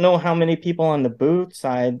we don't know how many people on the booth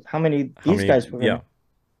side, how many How these many? guys were Yeah.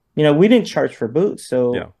 gonna, we didn't charge for booths. Yeah.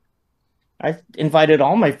 So I invited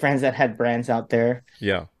all my friends that had brands out there.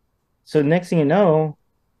 Yeah. So next thing you know,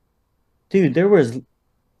 dude, there was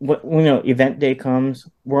what event day comes,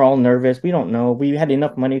 we're all nervous. We don't know. We had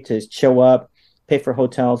enough money to show up, pay for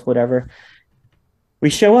hotels, whatever. We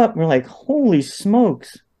show up, we're like, holy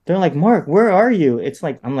smokes. They're like, Mark, where are you? It's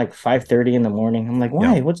like I'm like 5:30 in the morning. I'm like,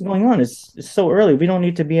 Yeah. why? What's going on? It's so early. We don't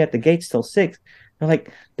need to be at the gates till 6. They're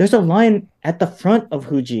like, there's a line at the front of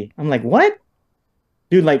Fuji. I'm like, what?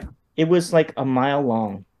 Dude, like it was like a mile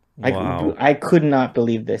long. Wow. I could not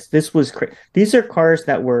believe this. This was crazy. These are cars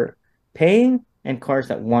that were paying and cars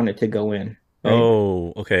that wanted to go in, right?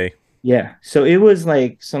 Oh, okay. Yeah. So it was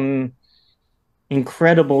like some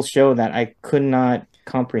incredible show that I could not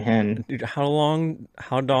comprehend. Dude, how long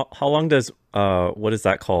does what is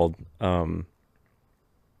that called?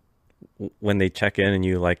 When they check in and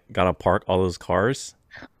you like gotta park all those cars?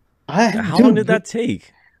 How long did Dude, that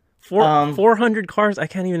take? um, 400 cars? I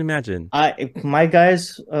can't even imagine. my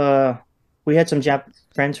guys, we had some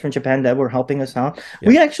friends from Japan that were helping us out. Yeah.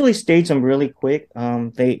 We actually staged them really quick.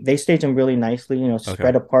 They staged them really nicely, Okay.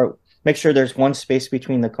 spread apart, make sure there's one space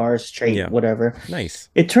between the cars, straight, Yeah. whatever. Nice.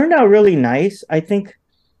 It turned out really nice. I think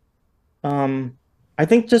Um, I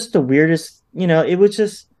think just the weirdest, it was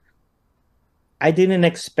just I didn't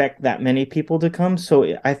expect that many people to come, so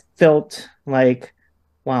I felt like,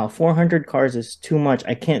 wow, 400 cars is too much.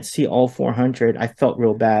 I can't see all 400. I felt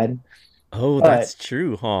real bad, Oh, but that's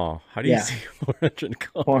true, huh? How do you yeah, see 400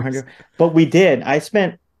 cars? 400. But we did.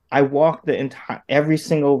 I walked the entire every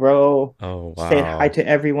single row, Oh, said hi wow. to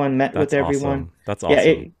everyone, met with That's everyone. awesome. That's Yeah,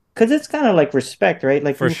 awesome. because it's kind of like respect, right?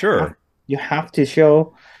 Like For sure. you have to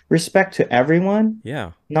show respect to everyone,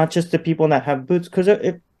 Yeah. not just the people that have boots. Because I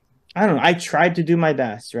don't know. I tried to do my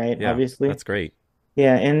best, right? Yeah. Obviously, That's great.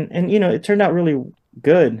 yeah, and it turned out really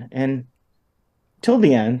good, and till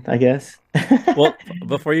the end, I guess. Well,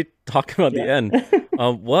 before you talk about the Yeah. end,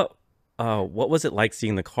 what what was it like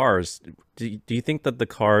seeing the cars? Do you think that the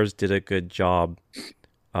cars did a good job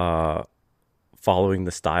uh following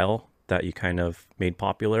the style that you kind of made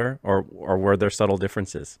popular, or were there subtle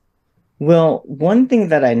differences? Well, one thing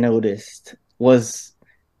that I noticed was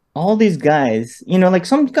all these guys, like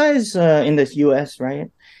some guys in this US,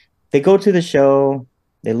 right? They go to the show,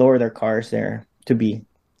 they lower their cars there to be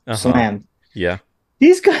Uh-huh. slammed. Yeah.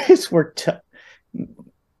 These guys were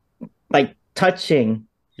like touching.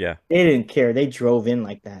 Yeah. They didn't care. They drove in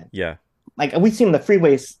like that. Yeah. Like we see them the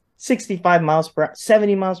freeways 65 miles per hour,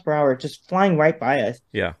 70 miles per hour, just flying right by us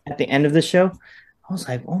Yeah. at the end of the show. I was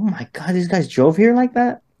like, oh my God, these guys drove here like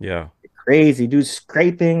that? Yeah. Crazy, dude,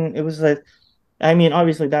 scraping. It was like, I mean,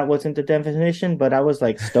 obviously that wasn't the definition, but I was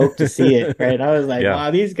like stoked to see it, right? I was like, Yeah. wow,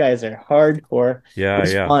 these guys are hardcore. It Yeah.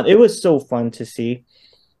 was Yeah. fun. It was so fun to see.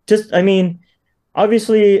 Just, I mean,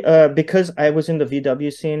 obviously, because I was in the VW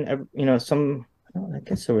scene, I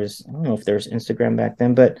guess I don't know if there was Instagram back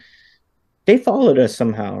then, but they followed us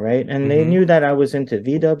somehow, right? And they Mm-hmm. knew that I was into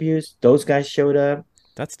VWs. Those guys showed up.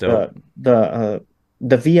 That's dope. The the uh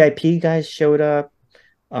the VIP guys showed up.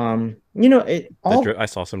 It all I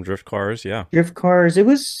saw some drift cars. Yeah. drift cars. It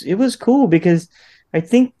was cool because I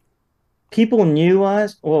think people knew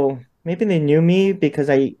us. Well, maybe they knew me because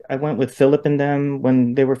I went with Philip and them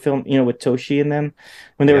when they were with Toshi and them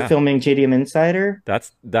when they were Yeah. filming JDM Insider.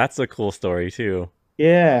 That's a cool story too.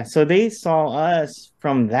 Yeah, so they saw us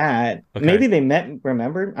from that. Okay. Maybe they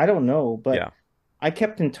remembered. I don't know, but Yeah. I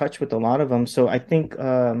kept in touch with a lot of them. So I think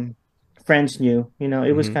friends knew.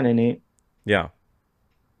 It was Mm-hmm. kind of neat. Yeah.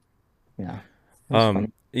 Yeah, it was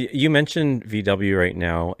funny. You mentioned VW right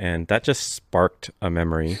now, and that just sparked a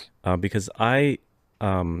memory because I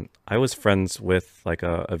was friends with like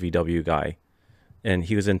a VW guy, and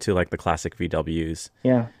he was into like the classic VWs.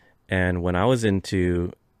 Yeah. And when I was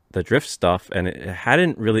into the drift stuff, and it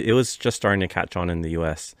hadn't really, it was just starting to catch on in the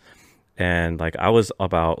US. And like I was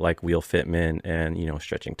about like wheel fitment and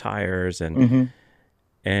stretching tires, Hmm.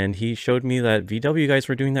 and he showed me that VW guys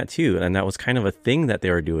were doing that too, and that was kind of a thing that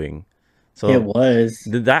they were doing. It So was.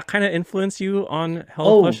 did that kind of influence you on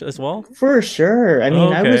Oh, Hellaflush as well? for sure. I Oh,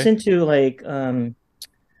 mean, I was okay. into like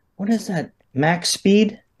what is that? Max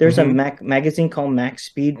Speed. There's a Mm-hmm. magazine called Max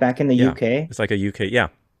Speed back in the Yeah. UK. It's like a UK. Yeah.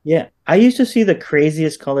 Yeah, I used to see the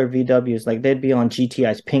craziest color VWs. Like they'd be on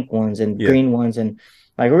GTI's pink ones and Yeah. green ones and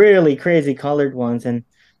like really crazy colored ones, and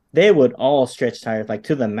they would all stretch tires like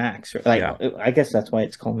to the max. Like Yeah. I guess that's why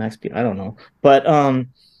it's called Max Speed. I don't know, but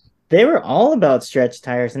they were all about stretch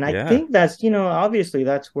tires, and I Yeah. think that's obviously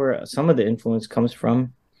that's where some of the influence comes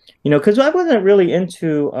from. Because I wasn't really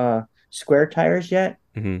into square tires yet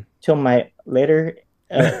Mm-hmm. till my later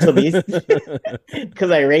till these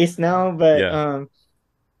because I race now, but Yeah.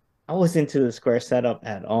 I wasn't into the square setup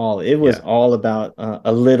at all. It was Yeah. all about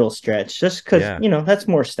a little stretch, just because Yeah. that's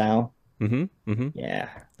more style. Mm-hmm. Mm-hmm. Yeah,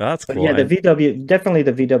 That's but cool. yeah, the And VW definitely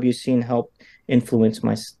the VW scene helped influence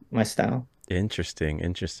my style. interesting.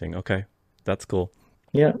 Interesting. Okay. That's cool.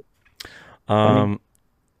 Yeah, funny. Um,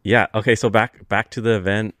 yeah. Okay. So back to the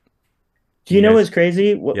event. Do you You know guys, what's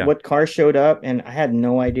crazy? What yeah. what car showed up, and I had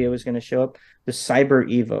no idea it was going to show up. The Cyber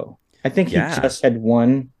Evo. I think he Yeah. just had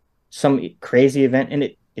won some crazy event, and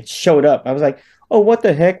it showed up. I was like, oh, what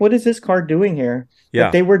the heck? What is this car doing here? But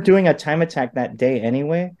Yeah. they were doing a time attack that day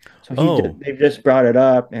anyway, so Oh, they just brought it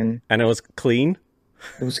up, and and it was clean.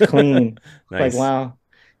 it was clean. Like, Nice. wow.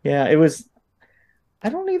 Yeah, it was. I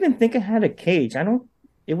don't even think it had a cage. I don't.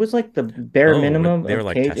 It was like the bare Oh, minimum they were of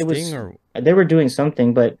like cage. It testing was. or They were doing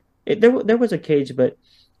something, but there was a cage, but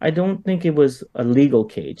I don't think it was a legal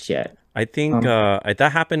cage yet. I think Um,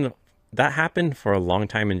 that happened for a long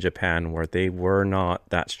time in Japan where they were not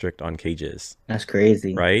that strict on cages, that's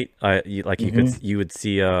crazy. right? Hmm. You would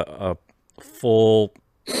see a full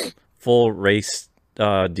full race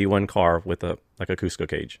D1 car with a like a Cusco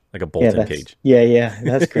cage, like a bolt-in cage. Yeah,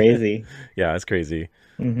 that's crazy. Yeah, it's crazy.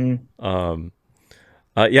 Hmm.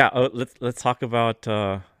 Yeah, let's talk about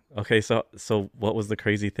Okay, so what was the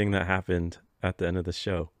crazy thing that happened at the end of the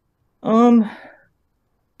show? Um,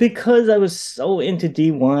 because I was so into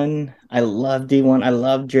D1, I love D1. I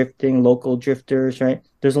love drifting, local drifters, right?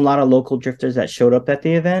 There's a lot of local drifters that showed up at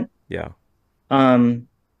the event. Yeah. Um,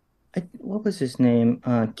 what was his name?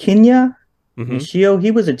 Kinya Mm-hmm. Nishio.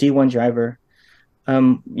 He was a D1 driver.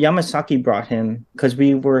 Yamasaki brought him because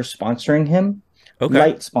we were sponsoring him. Okay.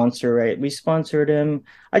 Light sponsor, right? We sponsored him.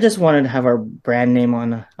 I just wanted to have our brand name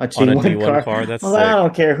on a On a G1 D1 car. car, that's Well, I sick.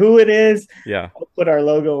 don't care who it is. Yeah. I'll put our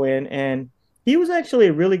logo in. And he was actually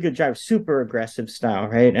a really good driver, super aggressive style,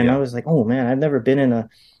 right? And I Yeah. was like, oh man, I've never been in a.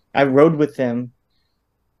 I rode with him,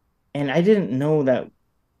 and I didn't know that.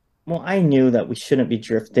 Well, I knew that we shouldn't be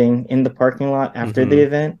drifting in the parking lot after the Mm-hmm.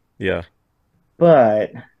 event, Yeah.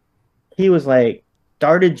 but he was like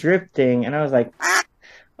started drifting, and I was like,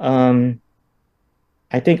 um,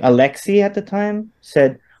 I think Alexi at the time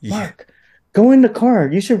said, Yeah. Mark, go in the car.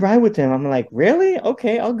 You should ride with him. I'm like, really?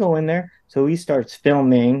 Okay, I'll go in there. So he starts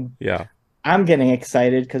filming. Yeah. I'm getting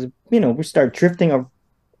excited because, we start drifting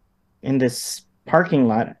in this parking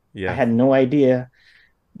lot. I Yeah. had no idea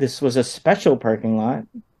this was a special parking lot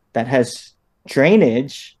that has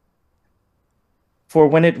drainage for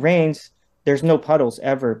when it rains. There's no puddles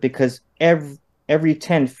ever because every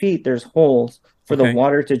 10 feet there's holes for the Okay.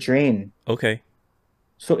 water to drain. Okay.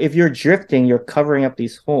 So if you're drifting, you're covering up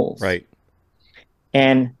these holes. Right.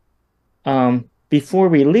 And before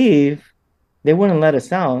we leave, they wouldn't let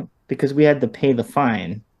us out because we had to pay the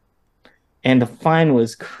fine. And the fine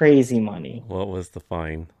was crazy money. What was the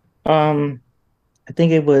fine? Um, I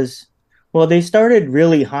think it was, well, they started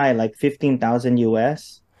really high, like 15,000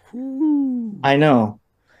 US. Whew. I know.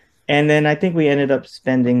 And then I think we ended up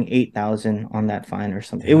spending 8,000 on that fine or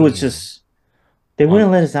something. It was Dang. just, they On.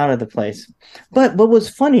 wouldn't let us out of the place. But what was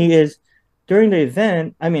funny is during the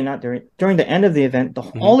event, I mean, not during the end of the event,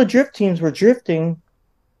 Mm-hmm. all the drift teams were drifting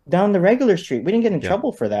down the regular street. We didn't get in Yeah.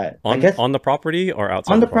 trouble for that. I On guess on the property or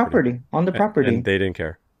outside on the the property? property, on the And property. they didn't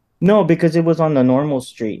care. No, because it was on the normal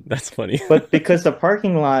street. That's funny. But because the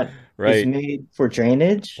parking lot is Right. made for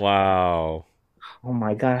drainage, Wow. oh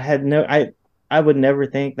my God, I would never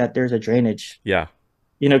think that there's a drainage, Yeah.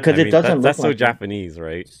 because I it mean doesn't that's look so like it. Japanese,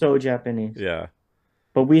 right? So Japanese. Yeah.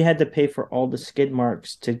 But we had to pay for all the skid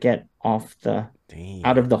marks to get out Dang.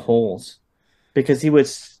 of the holes because he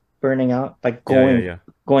was burning out, like Yeah, yeah, going yeah.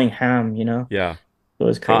 going ham. Yeah. It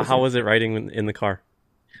was How crazy. was it riding in the car?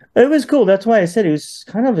 It was cool. That's why I said it was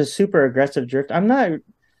kind of a super aggressive drift. I'm not,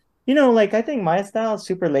 like I think my style is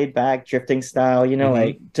super laid back, drifting style, Mm-hmm.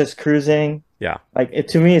 like just cruising. Yeah. Like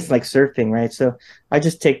to me, it's like surfing, right? So I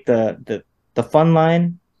just take the fun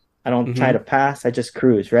line. I don't try Mm-hmm. to pass. I just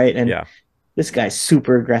cruise, right? And Yeah. this guy's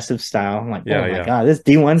super aggressive style. I'm like, oh Yeah, my yeah. God, this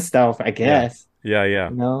D1 stuff, I Yeah. guess, Yeah, yeah.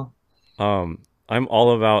 you know? I'm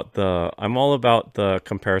all about the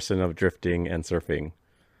comparison of drifting and surfing.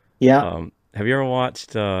 Yeah. Have you ever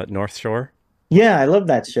watched North Shore? Yeah, I love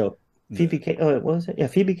that show. The- Phoebe Cage. Oh, what was it? Yeah,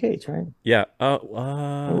 Phoebe Cage, right? yeah. What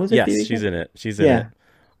was it? Yes, Phoebe she's Cage? in it. She's in it.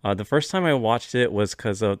 Yeah. The first time I watched it was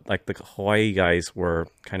because of like the Hawaii guys were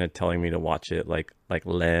kind of telling me to watch it, like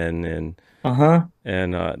Len Uh-huh.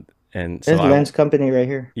 and uh and so There's I Lens Company right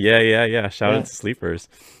here. yeah, yeah, yeah. Shout out Yeah. to Sleepers.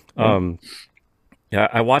 Yeah. Um, yeah,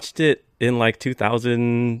 I watched it in like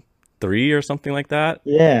 2003 or something like that.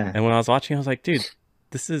 Yeah. And when I was watching, I was like, dude,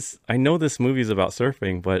 I know this movie is about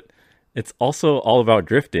surfing, but it's also all about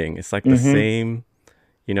drifting. It's like the Mm-hmm. same,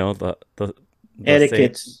 the same,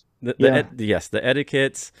 Etiquettes. the Yeah. yes, the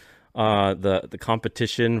etiquettes, the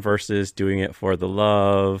competition versus doing it for the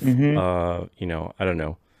love. Mm-hmm. I don't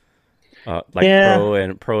know, like Yeah.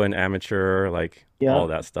 pro and amateur, like all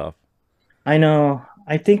Yeah. that stuff. I know.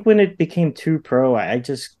 I think when it became too pro, I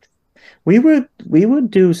just we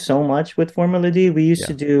would do so much with Formula D. We used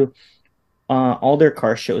to Yeah. do all their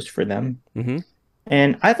car shows for them. Mm-hmm.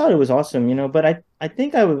 And I thought it was awesome, but I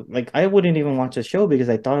think I wouldn't even watch the show because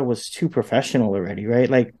I thought it was too professional already, right?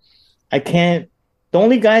 Like I can't the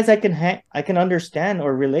only guys I can understand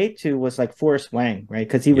or relate to was like Forrest Wang, right?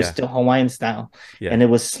 Because he was Yeah. still Hawaiian style Yeah. and it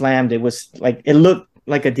was slammed. It was like it looked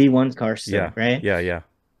like a D1 car still, Yeah. right? Yeah. Yeah.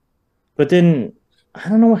 But then I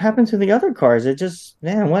don't know what happened to the other cars. It just,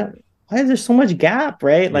 man, why is there so much gap,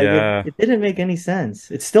 right? Like Yeah. it didn't make any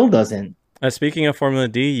sense. It still doesn't. Speaking of Formula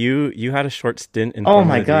D, you had a short stint in Oh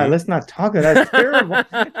my Formula God, D. let's not talk about that.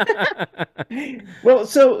 That's terrible. Well,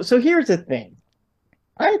 so here's the thing.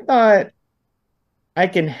 I thought I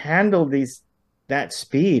can handle that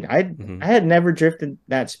speed. I Hmm. I had never drifted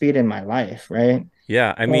that speed in my life, right?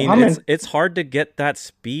 Yeah, I Well, mean I'm it's in, it's hard to get that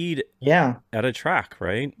speed yeah. at a track,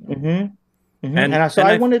 right? Mm-hmm. Mm-hmm. And And so and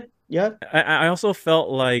I I wanted, yeah. I also felt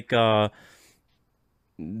like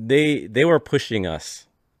they were pushing us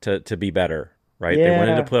to be better, right? They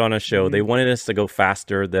wanted to Yeah. put on a show. They Mhm. wanted us to go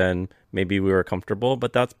faster than maybe we were comfortable,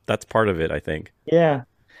 but that's part of it, I think. Yeah.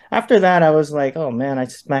 After that, I was like, oh man, I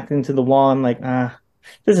smacked into the wall. I'm like,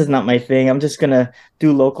 this is not my thing. I'm just gonna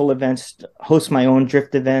do local events, host my own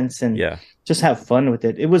drift events, and Yeah. just have fun with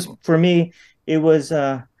it. It was for me, it was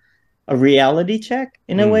a reality check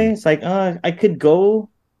in a way. Mm. It's like, I could go,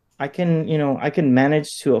 I can, I can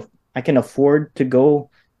manage to, I can afford to go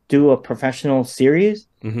do a professional series,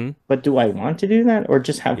 Mm-hmm. but do I want to do that or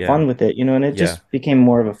just have Yeah. fun with it, and it Yeah. just became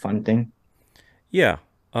more of a fun thing. Yeah.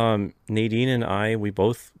 Nadine and I, we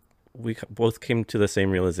both came to the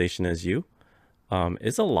same realization as you.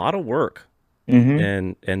 It's a lot of work, Hmm.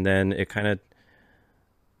 and then it kind of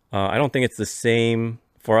I don't think it's the same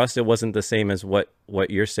for us. It wasn't the same as what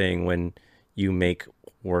you're saying when you make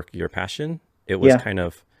work your passion. It was Yeah. kind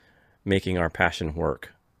of making our passion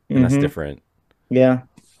work, and that's Hmm. different. Yeah.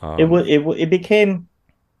 Um, It became,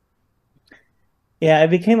 yeah, it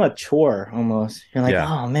became a chore almost. You're like, yeah.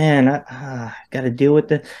 oh man, I got to deal with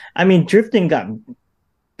this. I mean, drifting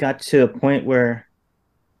got to a point where,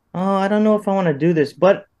 oh, I don't know if I want to do this.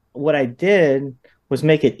 But what I did was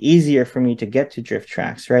make it easier for me to get to drift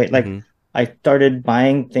tracks, right? Like Hmm. I started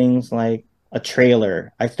buying things like a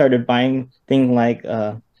trailer. I started buying things like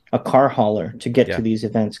a car hauler to get to Yeah. these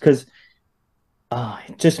events because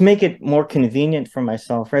just make it more convenient for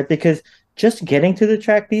myself, right? Because just getting to the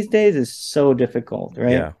track these days is so difficult,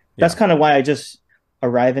 right? Yeah. That's Yeah. kind of why I just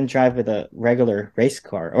arrive and drive with a regular race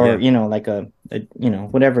car or, Yeah. like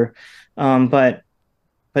whatever. But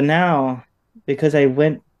now, because I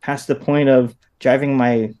went past the point of driving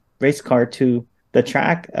my race car to the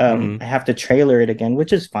track, Hmm. I have to trailer it again,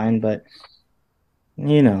 which is fine, but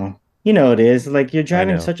it is like you're I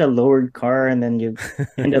driving know. such a lowered car and then you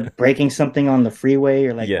end up breaking something on the freeway.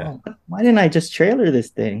 You're like, Yeah. oh, why didn't I just trailer this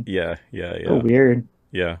thing? Yeah. Yeah. So Yeah. weird.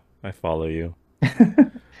 Yeah. I follow you.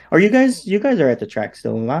 Are you guys are at the track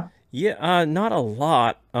still a lot? Yeah. Not a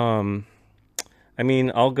lot. I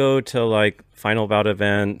mean, I'll go to like final bout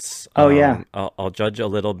events. Oh yeah. I'll judge a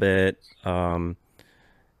little bit. And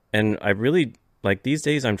I really like these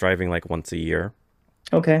days. I'm driving like once a year,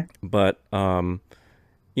 Okay. but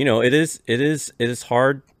it is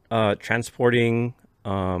hard transporting.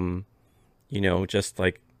 Um, just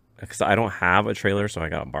like because I don't have a trailer, so I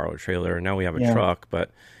got to borrow a trailer. Now we have a Yeah. truck,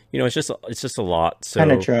 but it's just a lot.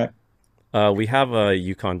 Kind of So truck. we have a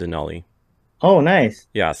Yukon Denali. Oh, nice.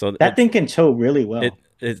 Yeah, so That thing can tow really it well.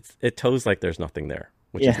 it tows like there's nothing there,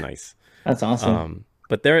 which is Yeah, nice. that's awesome.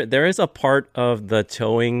 But there is a part of the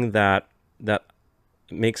towing that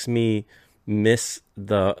makes me miss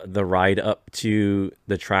the ride up to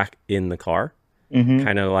the track in the car. Hmm.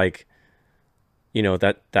 Kind of like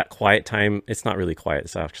that quiet time. It's not really quiet.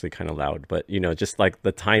 It's actually kind of loud, but just like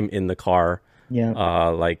the time in the car. Yeah.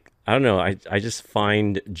 Like I don't know. I just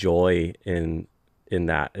find joy in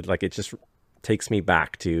that. It just takes me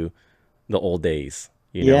back to the old days.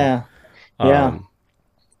 Yeah. Yeah. Um,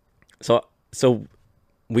 so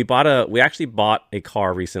we actually bought a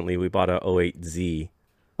car recently. We bought a '08Z.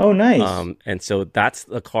 Oh, nice. And so that's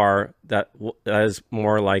the car that is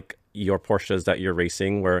more like your Porsches that you're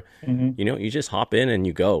racing, where Hmm. you just hop in and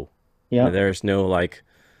you go. Yeah. There's no like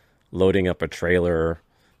loading up a trailer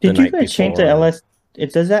the Did you night guys change the before. LS?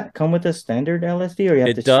 Does that come with a standard LSD or you have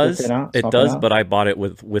to It switch it does, out, it swap it does, out? but I bought it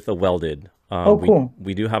with a welded. Oh, We cool.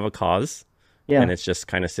 we do have a cause, and Yeah. it's just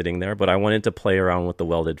kind of sitting there. But I wanted to play around with the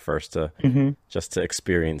welded first to Hmm. just to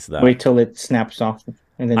experience that. Wait till it snaps off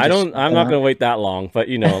and then I just don't. swap I'm it not out. gonna wait that long, but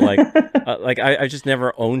I just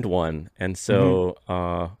never owned one, and Hmm. so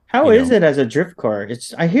How is it as a drift car?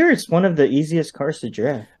 I hear it's one of the easiest cars to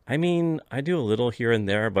drift. I mean, I do a little here and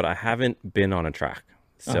there, but I haven't been on a track,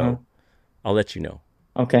 Uh-huh. so I'll let you know.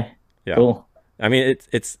 Okay. Yeah, Cool. I mean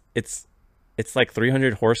it's like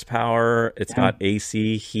 300 horsepower. It's Yeah. got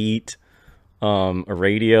AC, heat, a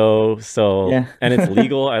radio, so Yeah. and it's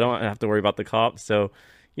legal. I don't have to worry about the cops, so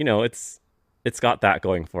it's got that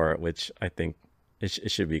going for it, which I think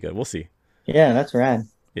it should be good. We'll see. Yeah, that's rad. I,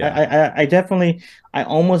 Yeah. I I definitely I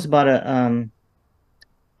almost bought a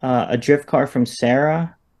drift car from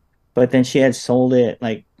Sarah, but then she had sold it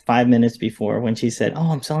like 5 minutes before when she said,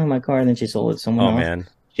 "Oh, I'm selling my car," and then she sold it to someone Oh else. man.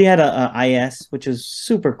 She had a IS, which is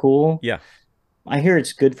super cool. Yeah. I hear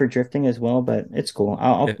it's good for drifting as well, but it's cool. If,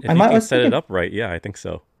 I if you might. I can was set it thinking, up right, yeah, I think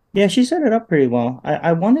so. yeah, she set it up pretty well.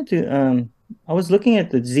 I wanted to. I was looking at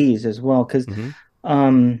the Z's as well because Hmm.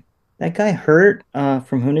 um, that guy Hurt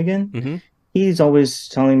from Hoonigan, Hmm. he's always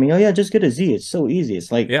telling me, "Oh yeah, just get a Z. It's so easy.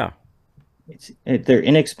 It's like Yeah. they're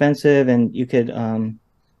inexpensive and you could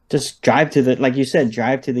just drive to the like you said,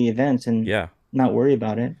 drive to the events and Yeah. not worry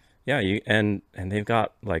about it. Yeah, you and they've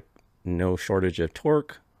got like no shortage of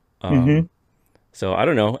torque. Mm-hmm. So I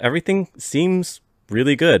don't know. Everything seems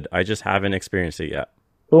really good. I just haven't experienced it yet.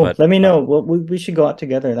 Cool. But Let me know. Well, we should go out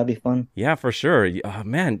together. That'd be fun. yeah, for sure.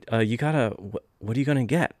 Man, you gotta. What are you gonna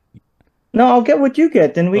get? No, I'll get what you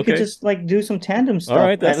get. Then we could Okay. just like do some tandem All stuff.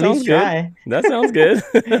 right. That At sounds least good. try. That sounds good.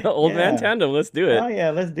 Old man Yeah. tandem. Let's do Oh it.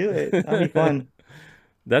 yeah, let's do it. That'll be fun.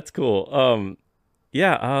 That's cool.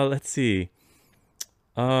 Yeah. Let's see.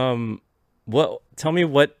 Um, what? Tell me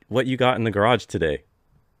what you got in the garage today.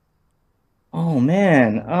 Oh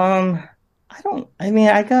man. I mean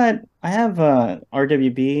I have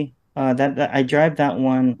RWB that I drive that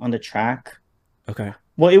one on the track. Okay.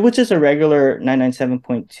 Well, it was just a regular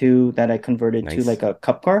 997.2 that I converted to Nice. like a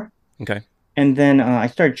cup car. Okay. And then I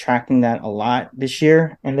started tracking that a lot this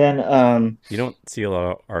year. And then You don't see a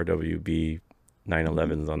lot of RWB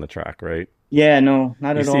 911s on the track, right? yeah, no,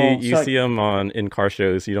 not at all. You see them on in car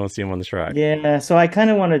shows. You don't see them on the track. Yeah, so I kind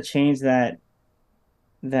of want to change that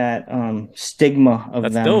stigma of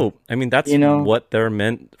That's them, dope. I mean, that's you know? what they're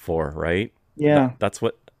meant for, right? Yeah. That's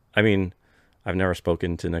what I mean. I've never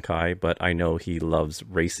spoken to Nakai, but I know he loves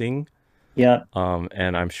racing. Yeah.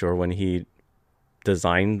 And I'm sure when he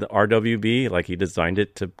designed the RWB, like he designed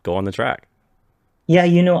it to go on the track. Yeah,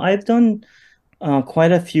 I've done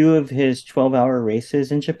quite a few of his 12-hour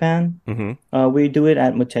races in Japan. Mm-hmm. We do it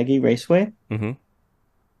at Motegi Raceway, Mm-hmm.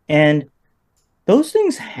 and those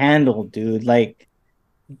things handle, dude. Like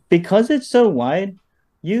because it's so wide,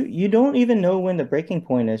 you don't even know when the breaking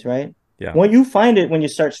point is, right? Yeah. Well, you find it when you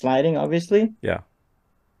start sliding, obviously, Yeah.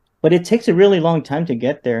 but it takes a really long time to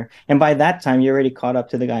get there. And by that time, you're already caught up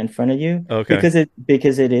to the guy in front of you Okay.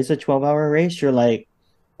 because it is a 12-hour race. You're like,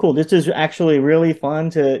 cool, this is actually really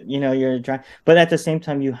fun to, you're driving. But at the same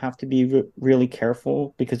time, you have to be really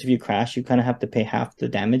careful because if you crash, you kind of have to pay half the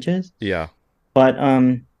damages. Yeah. But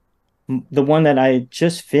the one that I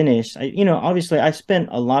just finished, obviously I spent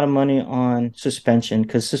a lot of money on suspension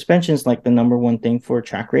because suspension is like the number one thing for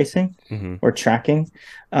track racing Mm-hmm. or tracking.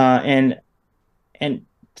 And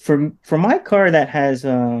for my car that has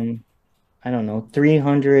I don't know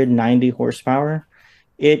 390 horsepower,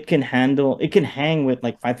 it can hang with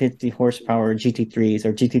like 550 horsepower GT3s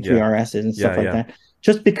or GT3 Yeah. RSs and Yeah. stuff like Yeah. that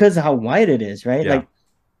just because of how wide it is, right? Yeah. Like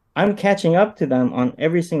I'm catching up to them on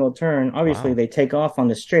every single turn. Obviously, Wow. they take off on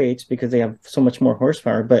the straights because they have so much more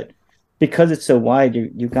horsepower, but because it's so wide,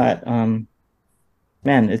 you got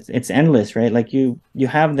man, it's endless, right? Like you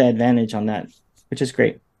have the advantage on that, which is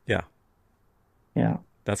great. Yeah. Yeah.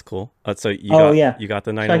 That's cool. So Oh yeah. you got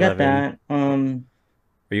the So I got 911. that.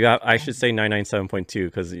 Or you got I should say 997.2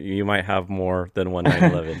 because you might have more than one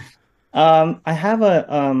 911. I have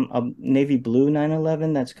a navy blue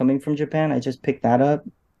 911 that's coming from Japan. I just picked that up.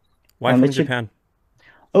 Why from It should Japan?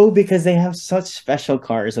 oh because they have such special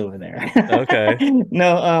cars over there. Okay.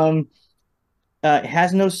 No, it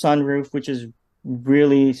has no sunroof, which is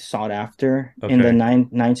really sought after in the Okay.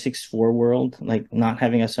 964 world. Like not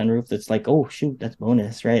having a sunroof, that's like, oh shoot, that's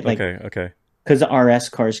bonus, right? Like Okay. Okay. because the RS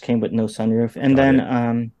cars came with no sunroof. And Got then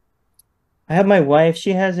it. I have my wife,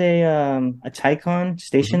 she has a Taycan Mm-hmm.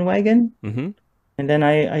 station wagon. Mm-hmm. And then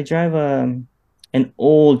I drive an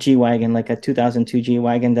old G wagon, like a 2002 G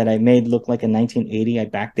wagon that I made look like a 1980. I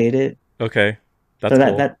backdated it. Okay. So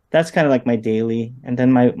That's cool. that's kind of like my daily. And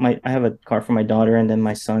then my I have a car for my daughter, and then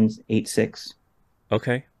my son's 8.6.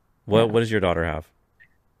 Okay. What Yeah. does your daughter have?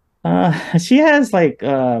 She has like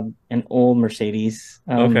an old Mercedes,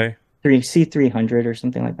 Okay. three C300 or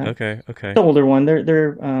something like that. Okay. Okay. The older one.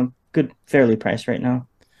 They're good, fairly priced right now.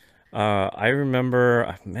 I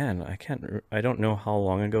remember, man, I don't know how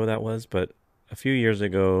long ago that was, but a few years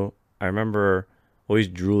ago, I remember always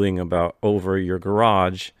drooling about over your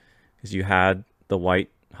garage because you had the white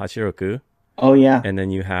Hachiroku Oh yeah. and then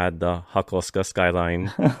you had the Hakosuka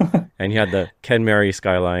skyline and you had the Kenmari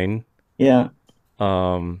skyline. Yeah.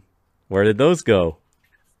 Um, where did those go?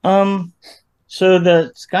 Um, so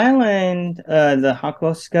the Skyline, the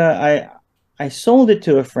Hakosuka, I sold it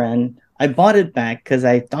to a friend. I bought it back because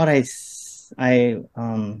I thought I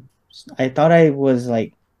was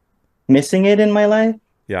like missing it in my life.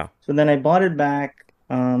 Yeah. So then I bought it back.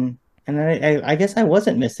 And I guess I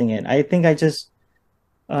wasn't missing it. I think I just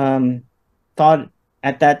um thought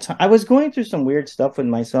at that time I was going through some weird stuff with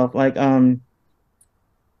myself. Like I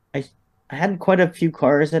I had quite a few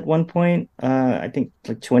cars at one point. I think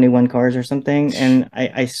like 21 cars or something. And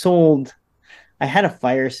I sold. I had a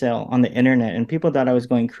fire sale on the internet, and people thought I was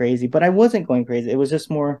going crazy, but I wasn't going crazy. It was just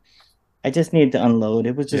more. I just needed to unload.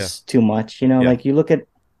 It was Yeah. just too much, Yeah. Like you look at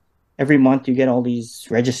every month, you get all these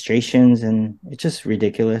registrations, and it's just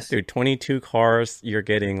ridiculous. Dude, 22 cars, you're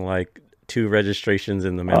getting like 2 registrations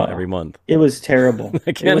in the mail every Oh, month. it was terrible. I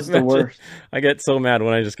It can't was the imagine. worst. I get so mad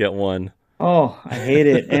when I just get one. Oh, I hate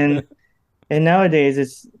it. And nowadays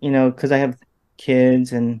it's, because I have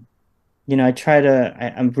kids and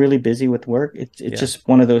I'm really busy with work. It's Yeah. just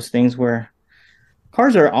one of those things where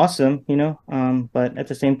cars are awesome, but at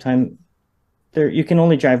the same time, you can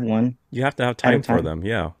only drive one You have to have at a time for time. them.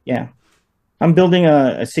 Yeah. Yeah. I'm building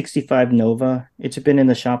a 65 Nova. It's been in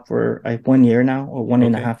the shop for like 1 year now, or one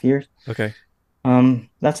and a Okay. half years. Okay.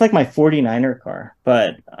 That's like my 49er car,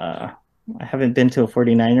 but I haven't been to a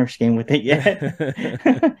 49ers game with it yet.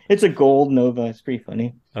 It's a gold Nova. It's pretty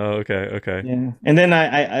funny. Oh, okay. Okay. Yeah. And then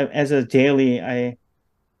as a daily,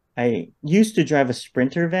 I used to drive a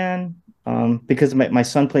Sprinter van, because my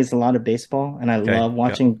son plays a lot of baseball and I Okay. love Yeah.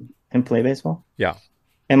 watching him play baseball. Yeah.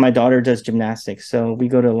 And my daughter does gymnastics, so we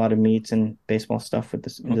go to a lot of meets and baseball stuff with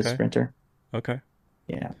this in the Okay. Sprinter. Okay.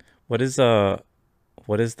 Yeah. What is uh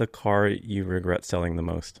what is the car you regret selling the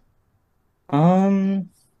most? Um,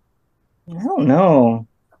 I don't know.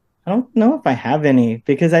 I don't know if I have any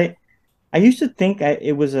because I used to think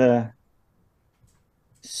it was a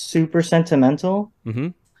super sentimental, Mm-hmm.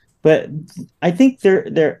 but I think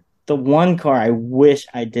they're the one car I wish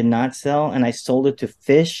I did not sell, and I sold it to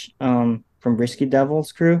Fish, from Risky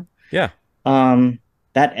Devils crew. Yeah. Um,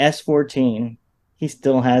 that S14, he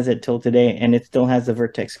still has it till today, and it still has the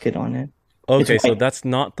Vertex kit on it. It's Okay, so white. that's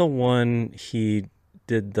not the one he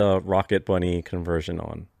did the Rocket Bunny conversion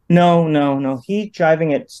on. No, no, no. He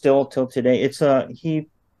driving it still till today. It's a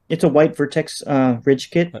white Vertex Ridge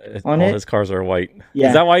kit on All it. his cars are white. Is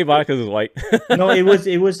Yeah. that why you bought it? Because it's white? No, it was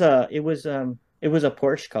a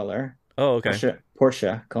Porsche color. Oh, okay.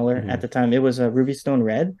 Porsche color Hmm. at the time. It was a Ruby Stone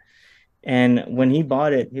red. And when he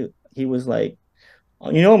bought it, he was like, "Oh,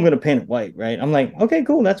 I'm gonna paint it white, right?" I'm like, "Okay,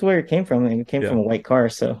 cool. That's where it came from. And it came from Yeah. a white car,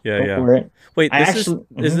 so Yeah, go yeah. for it." Wait, I this is actually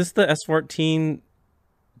is mhm. this the S14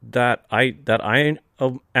 that I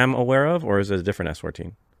am aware of, or is it a different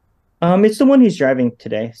S14? It's the one he's driving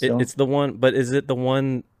today still. It's the one, but is it the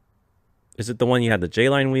one? Is it the one you had the J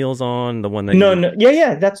line wheels on? The one that No, you? no, yeah,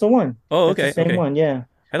 yeah, that's the one. Oh, That's the okay, same okay. one. Yeah,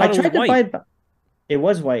 I I thought it was tried to buy white. it. It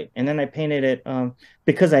was white, and then I painted it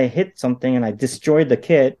because I hit something and I destroyed the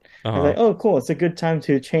kit. Uh I was huh. like, "Oh, cool! It's a good time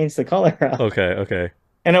to change the color up." Okay, okay.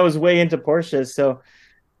 And I was way into Porsches, so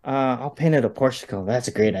I'll paint it a Porsche color. That's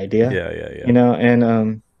a great idea, Yeah, yeah, yeah.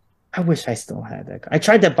 And I wish I still had that car. I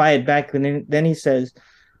tried to buy it back, and then he says,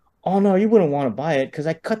 "Oh no, you wouldn't want to buy it because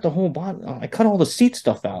I cut the whole bottom. I cut all the seat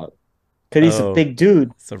stuff out because he's a Oh, big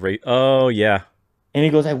dude." it's a rate. Oh, yeah. And he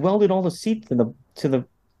goes, "I welded all the seat to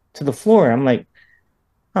the floor." I'm like,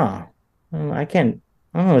 "Huh, I can't.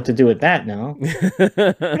 I don't know what to do with that now."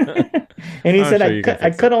 And he I'm said, sure "I you can cut I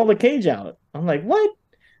fix cut it. all the cage out." I'm like, "What?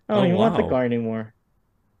 I don't Oh, even want the wow. car anymore."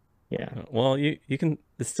 Yeah, Well, you can.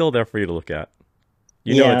 It's still there for you to look at.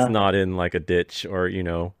 It's yeah. not in like a ditch or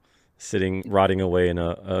sitting rotting away in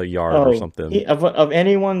a yard or Oh, something. of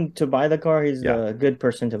anyone to buy the car, he's Yeah, the good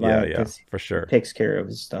person to buy yeah, it yeah, because for he sure. takes care of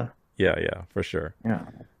his stuff. Yeah, yeah, for sure. Yeah,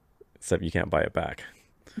 Except you can't buy it back.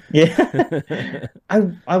 yeah.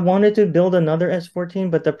 I wanted to build another S14,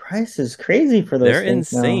 but the price is crazy for They're those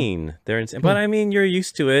things now. insane. They're insane. But I mean, you're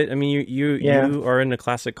used to it. I mean, you Yeah, you are into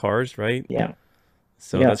classic cars, right? yeah,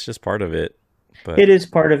 So yeah. that's just part of it. But It is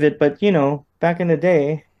part of it, but back in the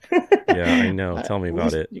day, yeah, I know. at Tell me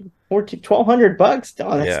about least it. 1,200 bucks.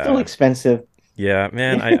 Oh, that's still Yeah. expensive. Yeah,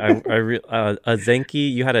 man, a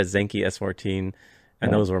Zenki, you had a Zenki S14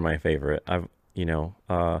 and Yeah, those were my favorite. I've, you know,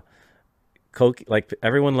 Coke, like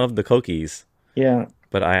everyone loved the Cokies, yeah.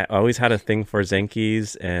 but I always had a thing for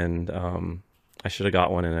Zenkis and I should have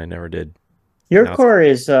got one and I never did. Your Now it's car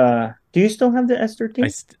is do you still have the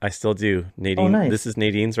S13? I still do. Oh, Nadine, this nice. is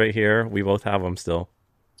Nadine's right here. We both have them still.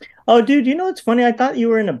 Oh, dude, it's funny? I thought you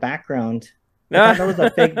were in a background. I thought that was a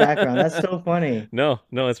fake background. That's so funny. No,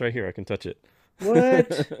 no, it's right here. I can touch it.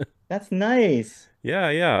 What? That's nice. Yeah,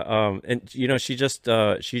 yeah. And she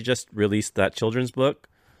just released that children's book.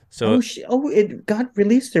 Oh, So it got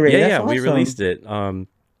released already. yeah, That's yeah, we awesome. released it.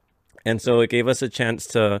 And so it gave us a chance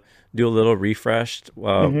to do a little refreshed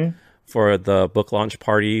Mm-hmm. for the book launch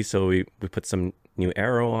party. So we put some new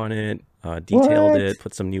arrow on it, detailed What? it,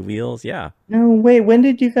 put some new wheels. Yeah. No, wait, when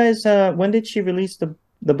did she release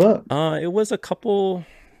the book? It was a couple,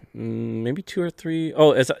 maybe 2 or 3.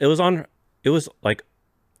 Oh, it was like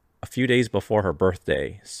a few days before her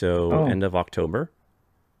birthday. So Oh. end of October.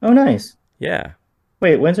 Oh, nice. Yeah.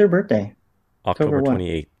 Wait, when's her birthday? October October what?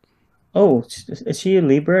 28th. Oh, is she a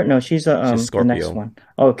Libra? No, she's She's the next Scorpio. one.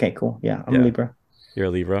 Oh, okay, cool. Yeah, I'm Yeah. Libra. You're a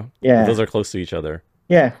Libra. Those Yeah. are close to each other.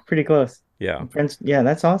 Yeah, pretty close. Yeah. Friends. Yeah,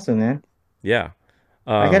 that's awesome, man. Yeah.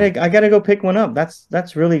 Um, I gotta go pick one up.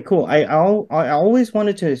 That's really cool. I always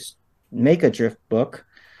wanted to make a drift book,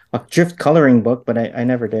 a drift coloring book, but I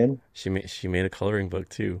never did. she made a coloring book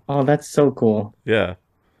too. Oh, that's so cool. Yeah.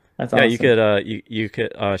 That's Yeah, you awesome. could you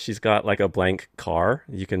could she's got like a blank car.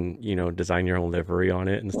 You can, design your own livery on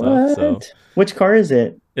it and stuff. So What? Which car is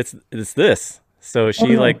it? it's this. So Oh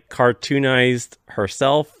she no. like cartoonized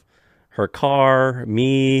herself, her car,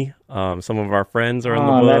 me, some of our friends are in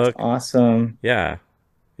the Oh, that's book. awesome. Yeah.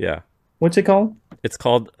 Yeah. What's it called? It's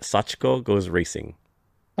called Sachiko Goes Racing.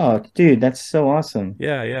 Oh, dude, that's so awesome.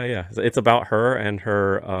 Yeah, yeah, yeah. It's about her and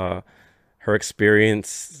her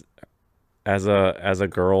experience as a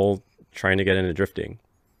girl trying to get into drifting.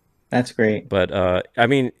 That's great. But I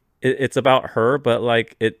mean, it's about her, but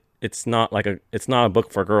like it's not a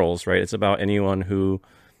book for girls, right? It's about anyone who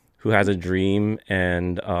has a dream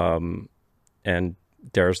and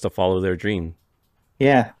dares to follow their dream.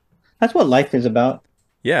 Yeah. That's what life is about.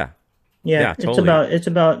 Yeah, Yeah, yeah, totally. it's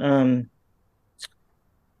about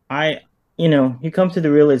I you come to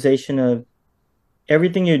the realization of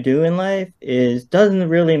everything you do in life is doesn't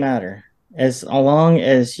really matter as long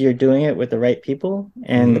as you're doing it with the right people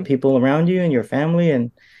and the Mm-hmm. people around you and your family.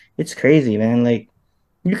 And it's crazy, man. Like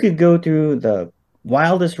you could go through the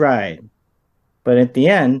wildest ride, but at the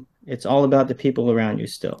end, it's all about the people around you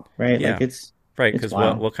still, right? Like Yeah, right. it's Because what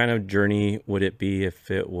wild. what kind of journey would it be if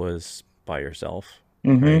it was by yourself,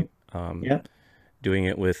 Mm-hmm. right? Yep. Doing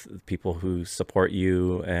it with people who support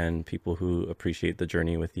you and people who appreciate the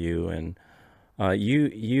journey with you, and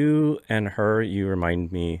you and her, you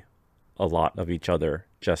remind me a lot of each other.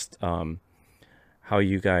 Just how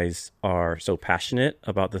you guys are so passionate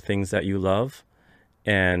about the things that you love,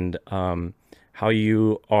 and how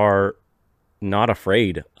you are not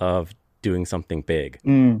afraid of doing something big.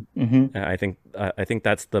 Mm-hmm. And I think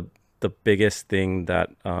that's the biggest thing that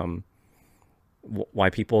why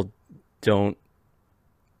people don't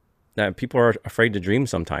that people are afraid to dream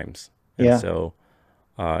sometimes. And Yeah. so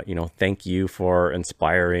thank you for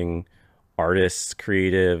inspiring artists,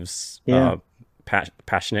 creatives, Yeah.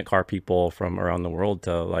 passionate car people from around the world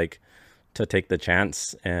to take the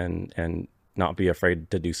chance and not be afraid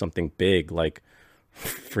to do something big, like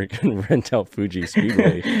freaking rent out Fuji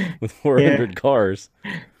Speedway with Yeah. 400 cars.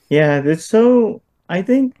 Yeah. It's so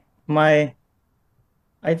my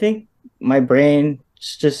I think my brain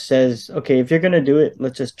just says, okay, if you're gonna do it,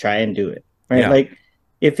 let's just try and do it, right? Yeah, Like,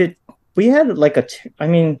 if it, we had like I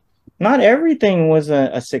mean, not everything was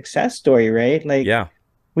a success story, right? Like, yeah.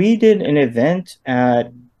 we did an event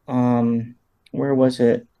at, where was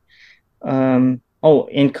it? Oh,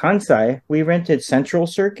 in Kansai, we rented Central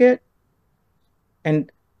Circuit,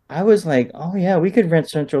 and I was like, oh yeah, we could rent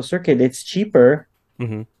Central Circuit. It's cheaper,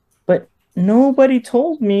 Hmm. but nobody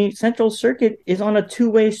told me Central Circuit is on a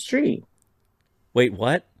two-way street. Wait,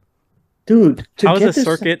 what? Dude, to How is a get this,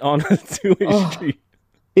 circuit on a two-way oh, street?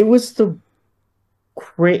 it was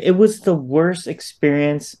it was the worst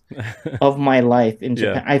experience of my life in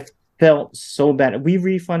Yeah. Japan. I felt so bad. We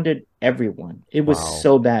refunded everyone. It was Wow.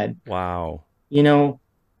 so bad. Wow. You know,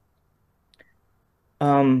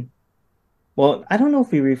 um, well, I don't know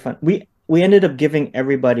if we ended up giving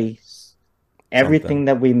everybody Something. everything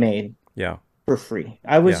that we made Yeah. for free.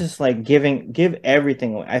 I was Yeah. just like give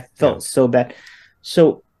everything away. I Yeah. felt so bad.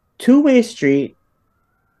 So two-way street.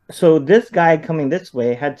 So this guy coming this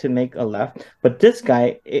way had to make a left, but this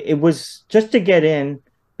guy, it was just to get in,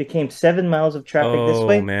 became 7 miles of traffic this Oh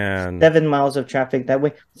way, man. 7 miles of traffic that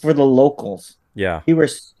way for the locals. Yeah. We were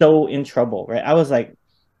so in trouble, right? I was like,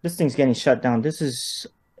 this thing's getting shut down. This is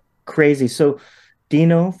crazy. So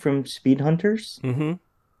Dino from Speed Hunters, Mm-hmm.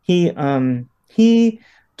 he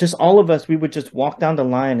just all of us, we would just walk down the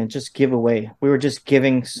line and just give away. We were just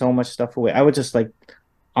giving so much stuff away. I would just like,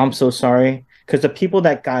 I'm so sorry. Because the people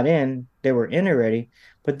that got in, they were in already,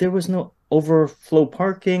 but there was no overflow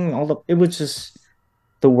parking. It was just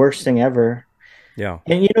the worst thing ever. Yeah.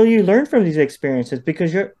 And you learn from these experiences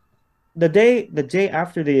because the day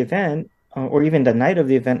after the event, or even the night of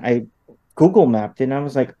the event, I Google mapped it and I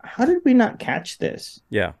was like, how did we not catch this?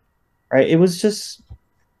 Yeah. Right? It was just,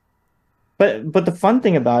 but the fun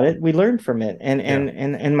thing about it, we learned from it, and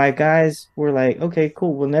Yeah. my guys were like, okay,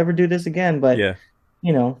 cool, we'll never do this again. But Yeah.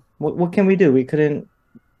 what can we do? We couldn't.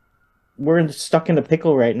 We're stuck in the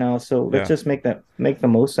pickle right now, so let's Yeah. just make the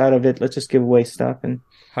most out of it. Let's just give away stuff. And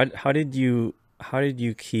How did you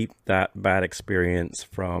keep that bad experience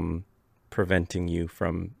from preventing you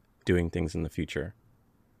from doing things in the future?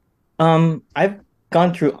 I've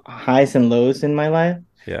gone through highs and lows in my life,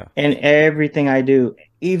 Yeah. and everything I do,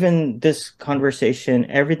 even this conversation,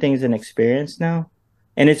 everything's an experience now,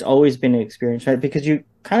 and it's always been an experience, right? Because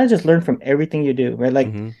kind of just learn from everything you do, right? Like,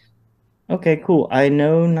 Mm-hmm. okay, cool. I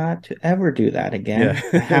know not to ever do that Yeah. again.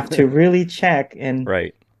 I have to really check and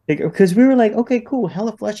Right. because we were like, okay, cool.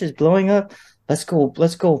 Hellaflush is blowing up. Let's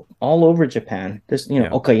go all over Japan. This, Yeah.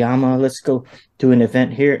 Okayama. Let's go do an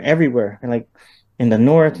event here, everywhere. And like in the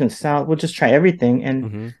north and south, we'll just try everything.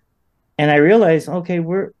 Mm-hmm. And I realized, okay,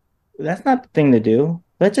 that's not the thing to do.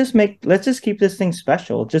 Let's just keep this thing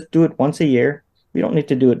special. Just do it once a year. We don't need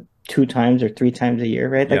to do it 2 times or 3 times a year,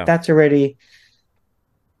 right? Like Yeah. that's already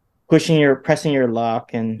pressing your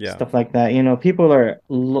luck and Yeah. stuff like that.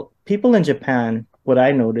 People in Japan, what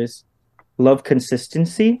I notice, love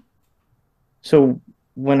consistency. So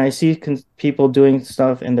when I see people doing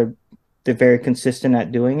stuff and they're very consistent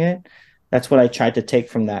at doing it, that's what I tried to take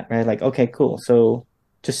from that, right? Like, okay, cool. So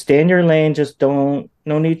just stay in your lane, just don't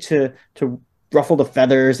no need to ruffle the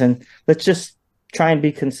feathers, and let's just try and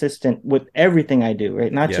be consistent with everything I do,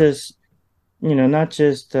 right? Yeah. Not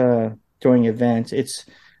just during events. It's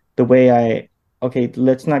the way okay,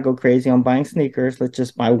 let's not go crazy on buying sneakers. Let's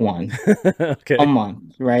just buy one a Okay.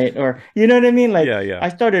 month, right? Or you know what I mean? Like Yeah. Yeah. I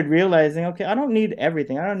started realizing, okay, I don't need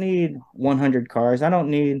everything. I don't need 100 cars.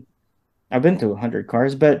 I've been through 100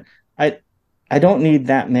 cars, but I I don't need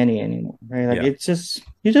that many anymore, right? Like Yeah. it's just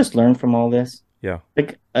you just learn from all this. Yeah.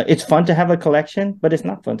 Like it's fun to have a collection, but it's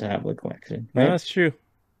not fun to have a collection, No, right? that's true.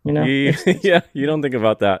 You know, You, it's yeah, you don't think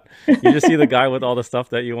about that. You just see the guy with all the stuff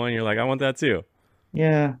that you want. And you're like, I want that too.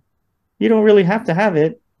 yeah. You don't really have to have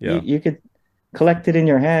it. Yeah. You could collect it in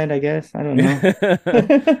your head, I guess. I don't know.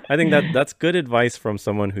 I think that's good advice from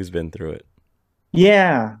someone who's been through it.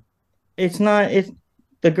 Yeah, it's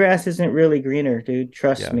the grass isn't really greener, dude.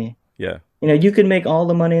 Trust Yeah. me. Yeah. You can make all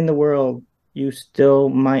the money in the world, you still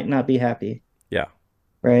might not be happy, Yeah.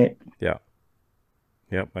 right? Yeah.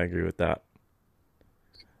 Yep. I agree with that.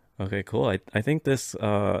 Okay, cool. I think this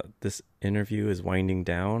interview is winding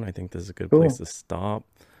down. I think this is a good place Cool. to stop.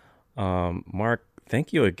 Mark,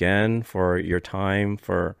 thank you again for your time,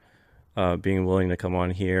 for being willing to come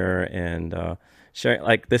on here and share.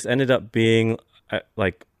 Like this ended up being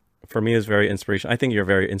like for me is very inspirational. I think you're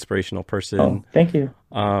a very inspirational person. Oh, thank you.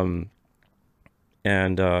 Um,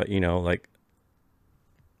 and like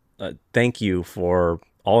thank you for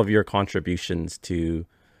all of your contributions to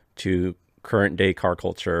current day car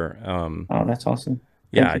culture. Oh, that's awesome.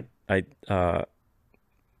 Thank Yeah, you.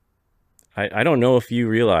 I don't know if you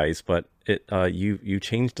realize, but you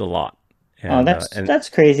changed a lot, Oh, and that's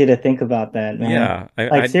crazy to think about that, man. yeah,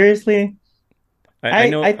 Like seriously, I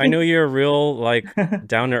I know you're a real like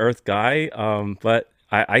down to earth guy, but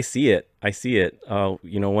I see it. I see it.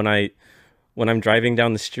 When I'm driving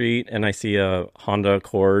down the street and I see a Honda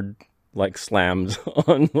Accord like slammed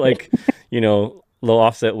on like low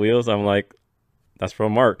offset wheels, I'm like, that's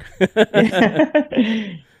from Mark.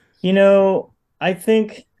 you know, I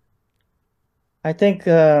think I think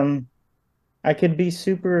I could be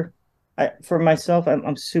for myself,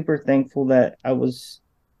 I'm super thankful that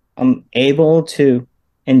I'm able to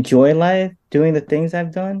enjoy life doing the things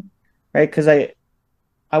I've done, right? Because I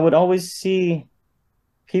would always see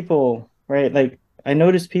people, right? Like I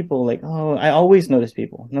notice people like, oh, I always notice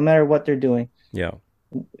people, no matter what they're doing. Yeah.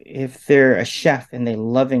 If they're a chef and they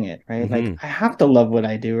loving it, right? Like Hmm. I have to love what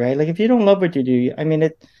I do, right? Like if you don't love what you do, I mean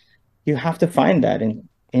you have to find that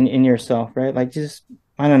in yourself, right? Like just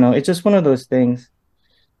I don't know, it's just one of those things.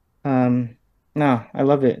 Um, no, I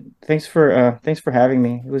love it. Thanks for having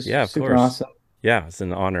me. It was Yeah, of super course. awesome. Yeah, it's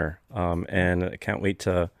an honor. And I can't wait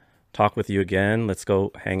to talk with you again. Let's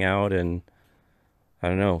go hang out and I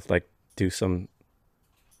don't know, like do some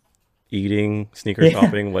eating, sneaker Yeah.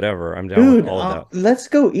 shopping, whatever. I'm down with Dude, all of that. let's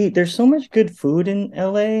go eat. There's so much good food in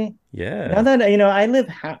LA. Now Yeah. that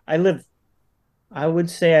I would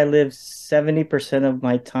say I live 70% of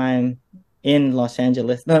my time in Los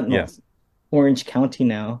Angeles, not Yeah. Los Orange County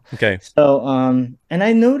now. Okay. So, and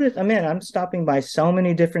I noticed, I mean, I'm stopping by so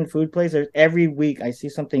many different food places. Every week I see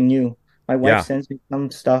something new. My wife Yeah. sends me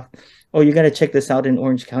some stuff. Oh, you got to check this out in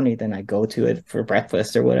Orange County. Then I go to it for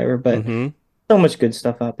breakfast or whatever. But Mm-hmm. so much good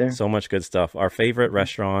stuff out there. So much good stuff. Our favorite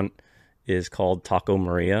restaurant is called Taco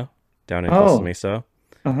Maria down in Costa Oh, Mesa.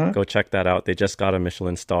 uh-huh. Go check that out. They just got a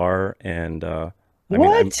Michelin star, and I mean,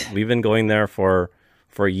 What? we've been going there for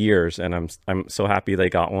years, and I'm so happy they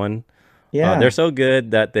got one. They're Yeah. so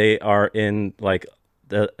good that they are in like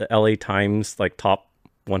the LA Times like top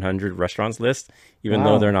 100 restaurants list, even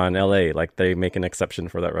though they're Wow. not in LA. Like they make an exception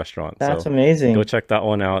for that restaurant. That's So go amazing. check that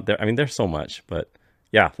one out. There, I mean, there's so much, but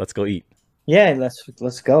yeah, let's go eat. Yeah,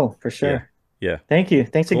 let's go for Yeah, sure. yeah, Thank you.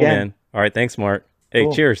 Thanks cool, again. man. All right, thanks, Mark. Hey,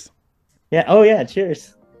 Cool. cheers. Yeah. Oh yeah.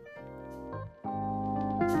 Cheers.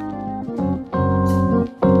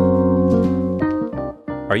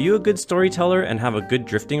 Are you a good storyteller and have a good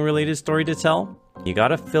drifting related story to tell? You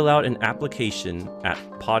gotta fill out an application at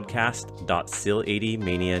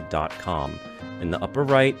podcast.sil80mania.com. In the upper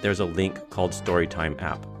right, there's a link called Storytime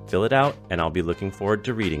app. Fill it out and I'll be looking forward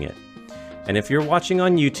to reading it. And if you're watching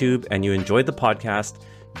on YouTube and you enjoyed the podcast,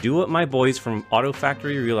 do what my boys from Auto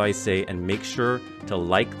Factory Realize say and make sure to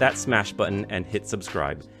like that smash button and hit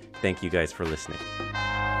subscribe. Thank you guys for listening.